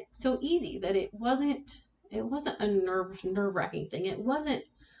made it so easy that it wasn't a nerve-wracking thing. It wasn't,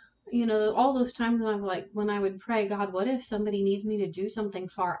 all those times when I'm like, when I would pray, God, what if somebody needs me to do something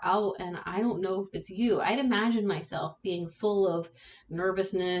far out and I don't know if it's you? I'd imagine myself being full of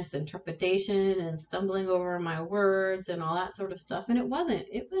nervousness and trepidation and stumbling over my words and all that sort of stuff. And it wasn't.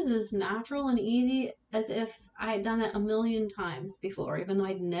 It was as natural and easy as if I had done it a million times before, even though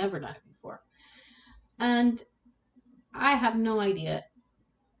I'd never done it before. And I have no idea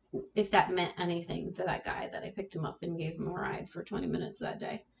if that meant anything to that guy that I picked him up and gave him a ride for 20 minutes that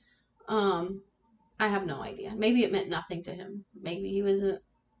day. Um, I have no idea. Maybe it meant nothing to him. Maybe he was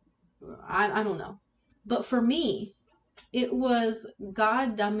I don't know. But for me, it was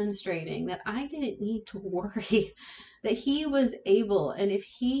God demonstrating that I didn't need to worry, that he was able. And if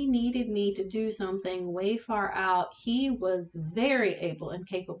he needed me to do something way far out, he was very able and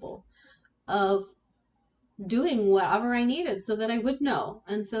capable of doing whatever I needed, so that I would know,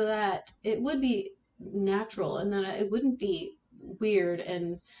 and so that it would be natural, and that it wouldn't be weird,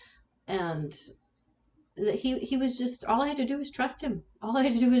 and that he was just, all I had to do was trust him. All I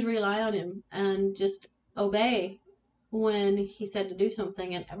had to do was rely on him and just obey when he said to do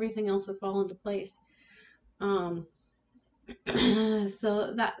something, and everything else would fall into place. Um,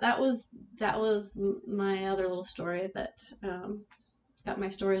 so that was my other little story that got my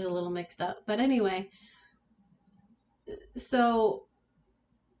stories a little mixed up. But anyway, so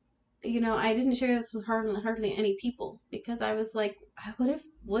I didn't share this with hardly any people, because I was like,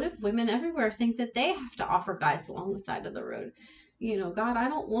 what if women everywhere think that they have to offer guys along the side of the road? God, I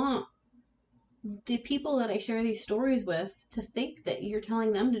don't want the people that I share these stories with to think that you're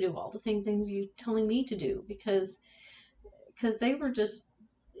telling them to do all the same things you're telling me to do, because they were just,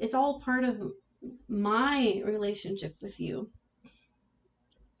 it's all part of my relationship with you.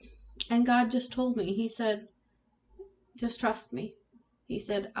 And God just told me, He said, just trust me. He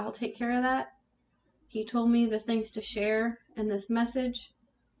said, I'll take care of that. He told me the things to share in this message.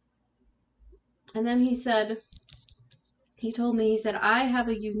 And then he told me, he said, I have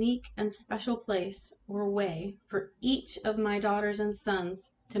a unique and special place or way for each of my daughters and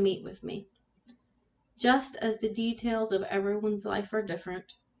sons to meet with me. Just as the details of everyone's life are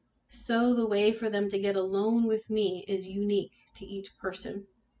different, so the way for them to get alone with me is unique to each person.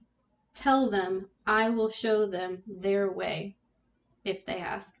 Tell them I will show them their way if they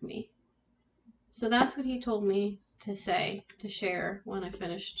ask me. So that's what he told me to say, to share when I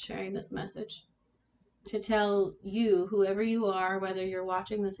finished sharing this message. To tell you, whoever you are, whether you're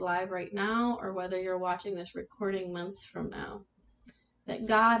watching this live right now or whether you're watching this recording months from now, that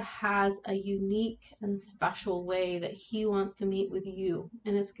God has a unique and special way that He wants to meet with you,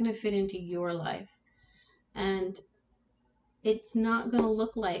 and it's going to fit into your life. And it's not going to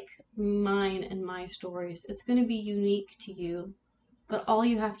look like mine and my stories. It's going to be unique to you, but all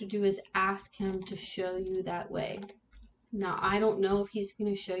you have to do is ask Him to show you that way. Now, I don't know if He's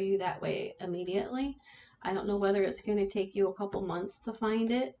going to show you that way immediately. I don't know whether it's going to take you a couple months to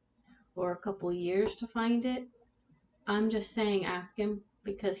find it or a couple years to find it. I'm just saying ask Him,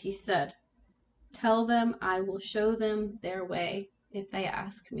 because He said, tell them I will show them their way if they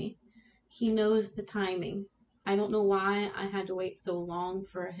ask me. He knows the timing. I don't know why I had to wait so long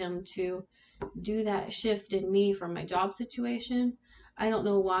for Him to do that shift in me from my job situation. I don't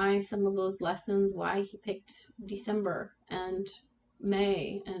know why some of those lessons, why He picked December and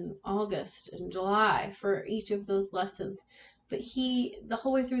May and August and July for each of those lessons. But He, the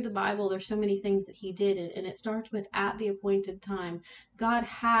whole way through the Bible, there's so many things that He did, and it starts with at the appointed time. God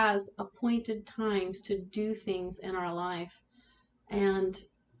has appointed times to do things in our life. And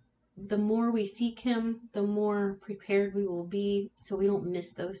the more we seek Him, the more prepared we will be, so we don't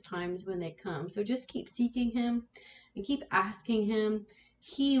miss those times when they come. So just keep seeking Him and keep asking Him.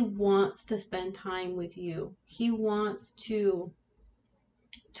 He wants to spend time with you. He wants to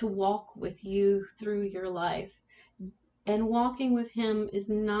walk with you through your life. And walking with Him is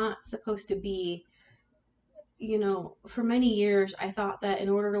not supposed to be, for many years I thought that in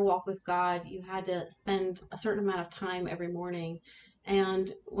order to walk with God, you had to spend a certain amount of time every morning.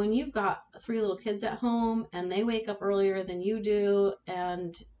 And when you've got 3 little kids at home and they wake up earlier than you do,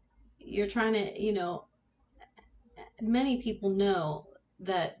 and you're trying to, many people know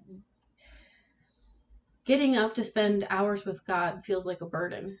that getting up to spend hours with God feels like a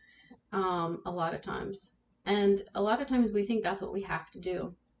burden, a lot of times. And a lot of times we think that's what we have to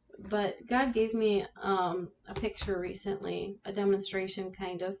do. But God gave me a picture recently, a demonstration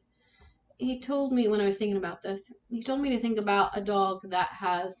kind of. He told me, when I was thinking about this, he told me to think about a dog that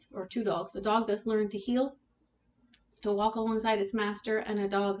has, or 2 dogs, a dog that's learned to heel, to walk alongside its master, and a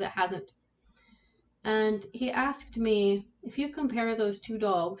dog that hasn't. And he asked me, if you compare those 2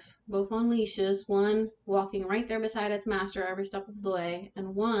 dogs, both on leashes, one walking right there beside its master every step of the way,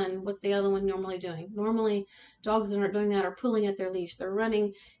 and one, what's the other one normally doing? Normally, dogs that aren't doing that are pulling at their leash. They're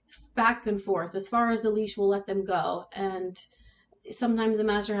running back and forth as far as the leash will let them go. And sometimes the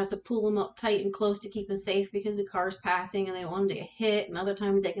master has to pull them up tight and close to keep them safe because the car's passing and they don't want them to get hit. And other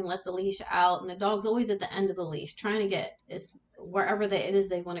times they can let the leash out, and the dog's always at the end of the leash trying to get wherever it is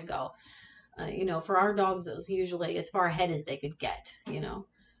they want to go. For our dogs, it was usually as far ahead as they could get.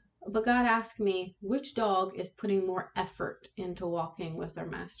 But God asked me, which dog is putting more effort into walking with their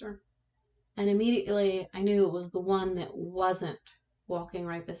master? And immediately I knew it was the one that wasn't walking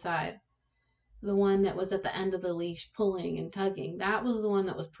right beside. The one that was at the end of the leash pulling and tugging. That was the one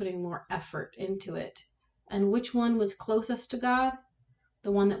that was putting more effort into it. And which one was closest to God?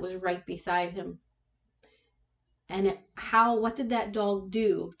 The one that was right beside Him. And what did that dog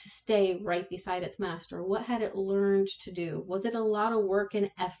do to stay right beside its master? What had it learned to do? Was it a lot of work and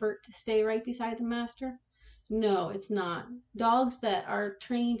effort to stay right beside the master? No, it's not. Dogs that are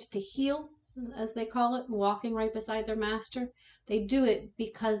trained to heel, as they call it, walking right beside their master, they do it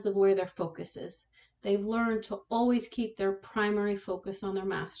because of where their focus is. They've learned to always keep their primary focus on their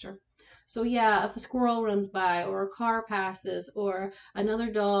master. So yeah, if a squirrel runs by, or a car passes, or another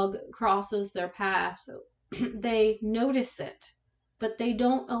dog crosses their path, they notice it, but they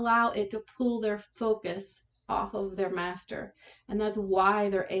don't allow it to pull their focus off of their master. And that's why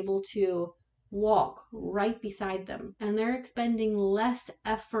they're able to walk right beside them. And they're expending less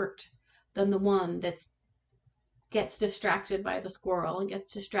effort than the one that's gets distracted by the squirrel and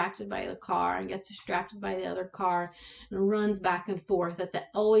gets distracted by the car and gets distracted by the other car and runs back and forth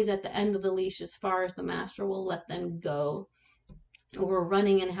always at the end of the leash as far as the master will let them go, or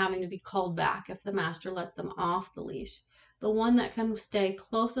running and having to be called back if the master lets them off the leash. The one that can stay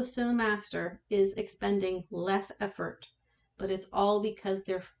closest to the master is expending less effort, but it's all because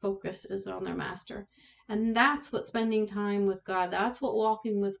their focus is on their master. And that's what spending time with God, that's what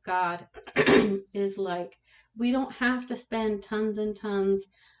walking with God is like. We don't have to spend tons and tons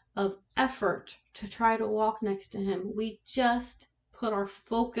of effort to try to walk next to him. We just put our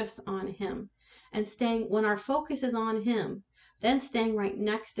focus on him. And when our focus is on him, then staying right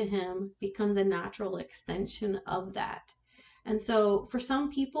next to him becomes a natural extension of that. And so for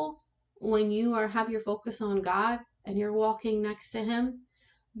some people, when you have your focus on God and you're walking next to him,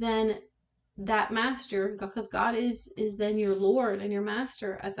 then that master, because God is then your Lord and your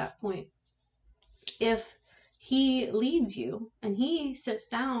master at that point, if he leads you and he sits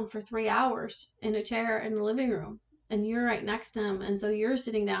down for 3 hours in a chair in the living room and you're right next to him, and so you're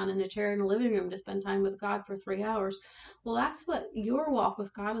sitting down in a chair in the living room to spend time with God for 3 hours, well, that's what your walk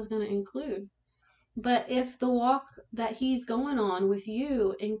with God is going to include. But if the walk that he's going on with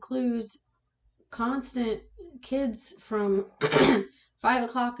you includes constant kids from 5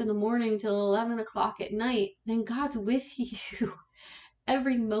 o'clock in the morning till 11 o'clock at night, then God's with you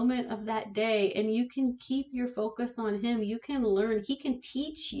every moment of that day, and you can keep your focus on him. You can learn. He can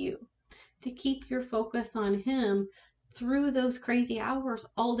teach you to keep your focus on him through those crazy hours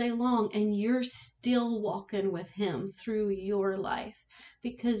all day long, and you're still walking with him through your life,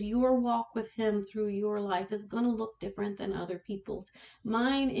 because your walk with him through your life is going to look different than other people's.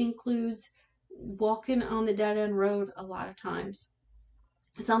 Mine includes walking on the dead end road a lot of times.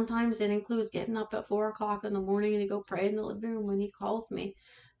 Sometimes it includes getting up at 4 o'clock in the morning and to go pray in the living room when he calls me.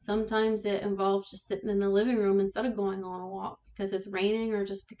 Sometimes it involves just sitting in the living room instead of going on a walk because it's raining, or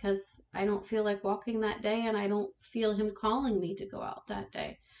just because I don't feel like walking that day and I don't feel him calling me to go out that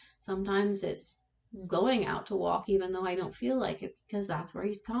day. Sometimes it's going out to walk even though I don't feel like it, because that's where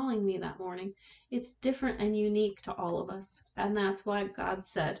he's calling me that morning. It's different and unique to all of us. And that's why God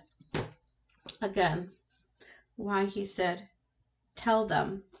said, again, why he said, tell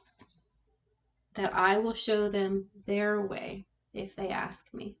them that I will show them their way if they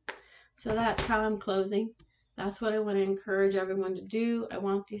ask me. So that's how I'm closing. That's what I want to encourage everyone to do. I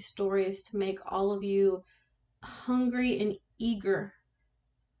want these stories to make all of you hungry and eager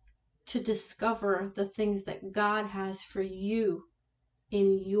to discover the things that God has for you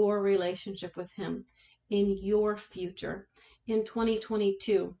in your relationship with him, in your future, in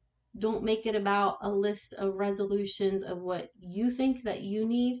 2022. Don't make it about a list of resolutions of what you think that you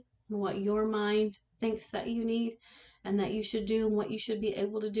need and what your mind thinks that you need and that you should do and what you should be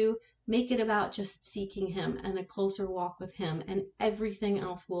able to do. Make it about just seeking him and a closer walk with him, and everything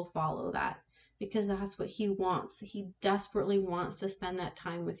else will follow that, because that's what he wants. He desperately wants to spend that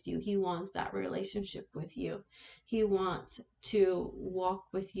time with you. He wants that relationship with you. He wants to walk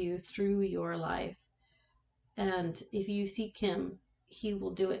with you through your life. And if you seek him, he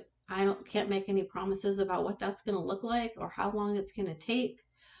will do it. I can't make any promises about what that's going to look like or how long it's going to take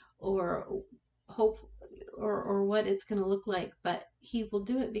or hope or what it's going to look like, but he will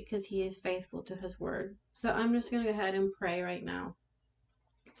do it because he is faithful to his word. So I'm just going to go ahead and pray right now.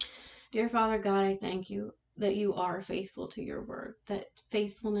 Dear Father God, I thank you that you are faithful to your word, that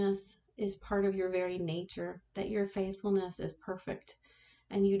faithfulness is part of your very nature, that your faithfulness is perfect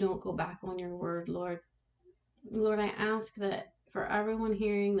and you don't go back on your word, Lord. Lord, I ask that for everyone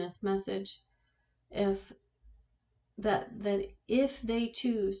hearing this message, if they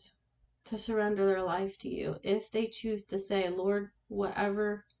choose to surrender their life to you, if they choose to say, Lord,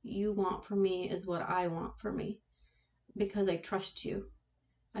 whatever you want for me is what I want for me, because I trust you.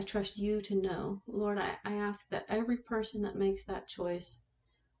 I trust you to know. Lord, I ask that every person that makes that choice,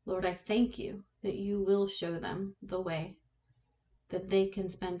 Lord, I thank you that you will show them the way, that they can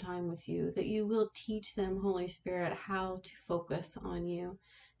spend time with you, that you will teach them, Holy Spirit, how to focus on you,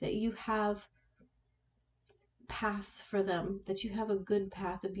 that you have paths for them, that you have a good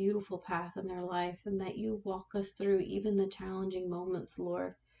path, a beautiful path in their life, and that you walk us through even the challenging moments,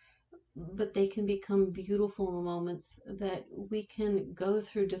 Lord. But they can become beautiful moments, that we can go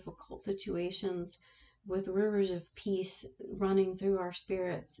through difficult situations with rivers of peace running through our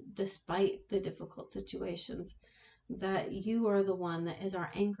spirits despite the difficult situations, that you are the one that is our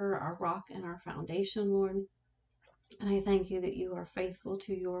anchor, our rock, and our foundation, Lord. And I thank you that you are faithful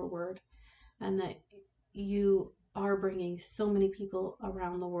to your word, and that you are bringing so many people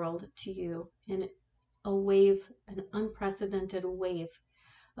around the world to you in a wave, an unprecedented wave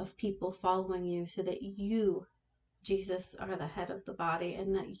of people following you, so that you Jesus are the head of the body,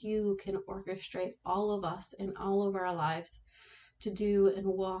 and that you can orchestrate all of us in all of our lives to do and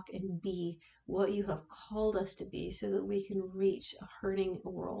walk and be what you have called us to be so that we can reach a hurting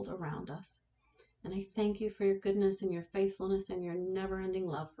world around us. And I thank you for your goodness and your faithfulness and your never-ending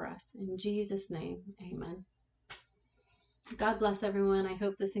love for us. In Jesus' name, amen. God bless everyone. I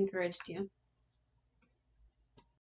hope this encouraged you.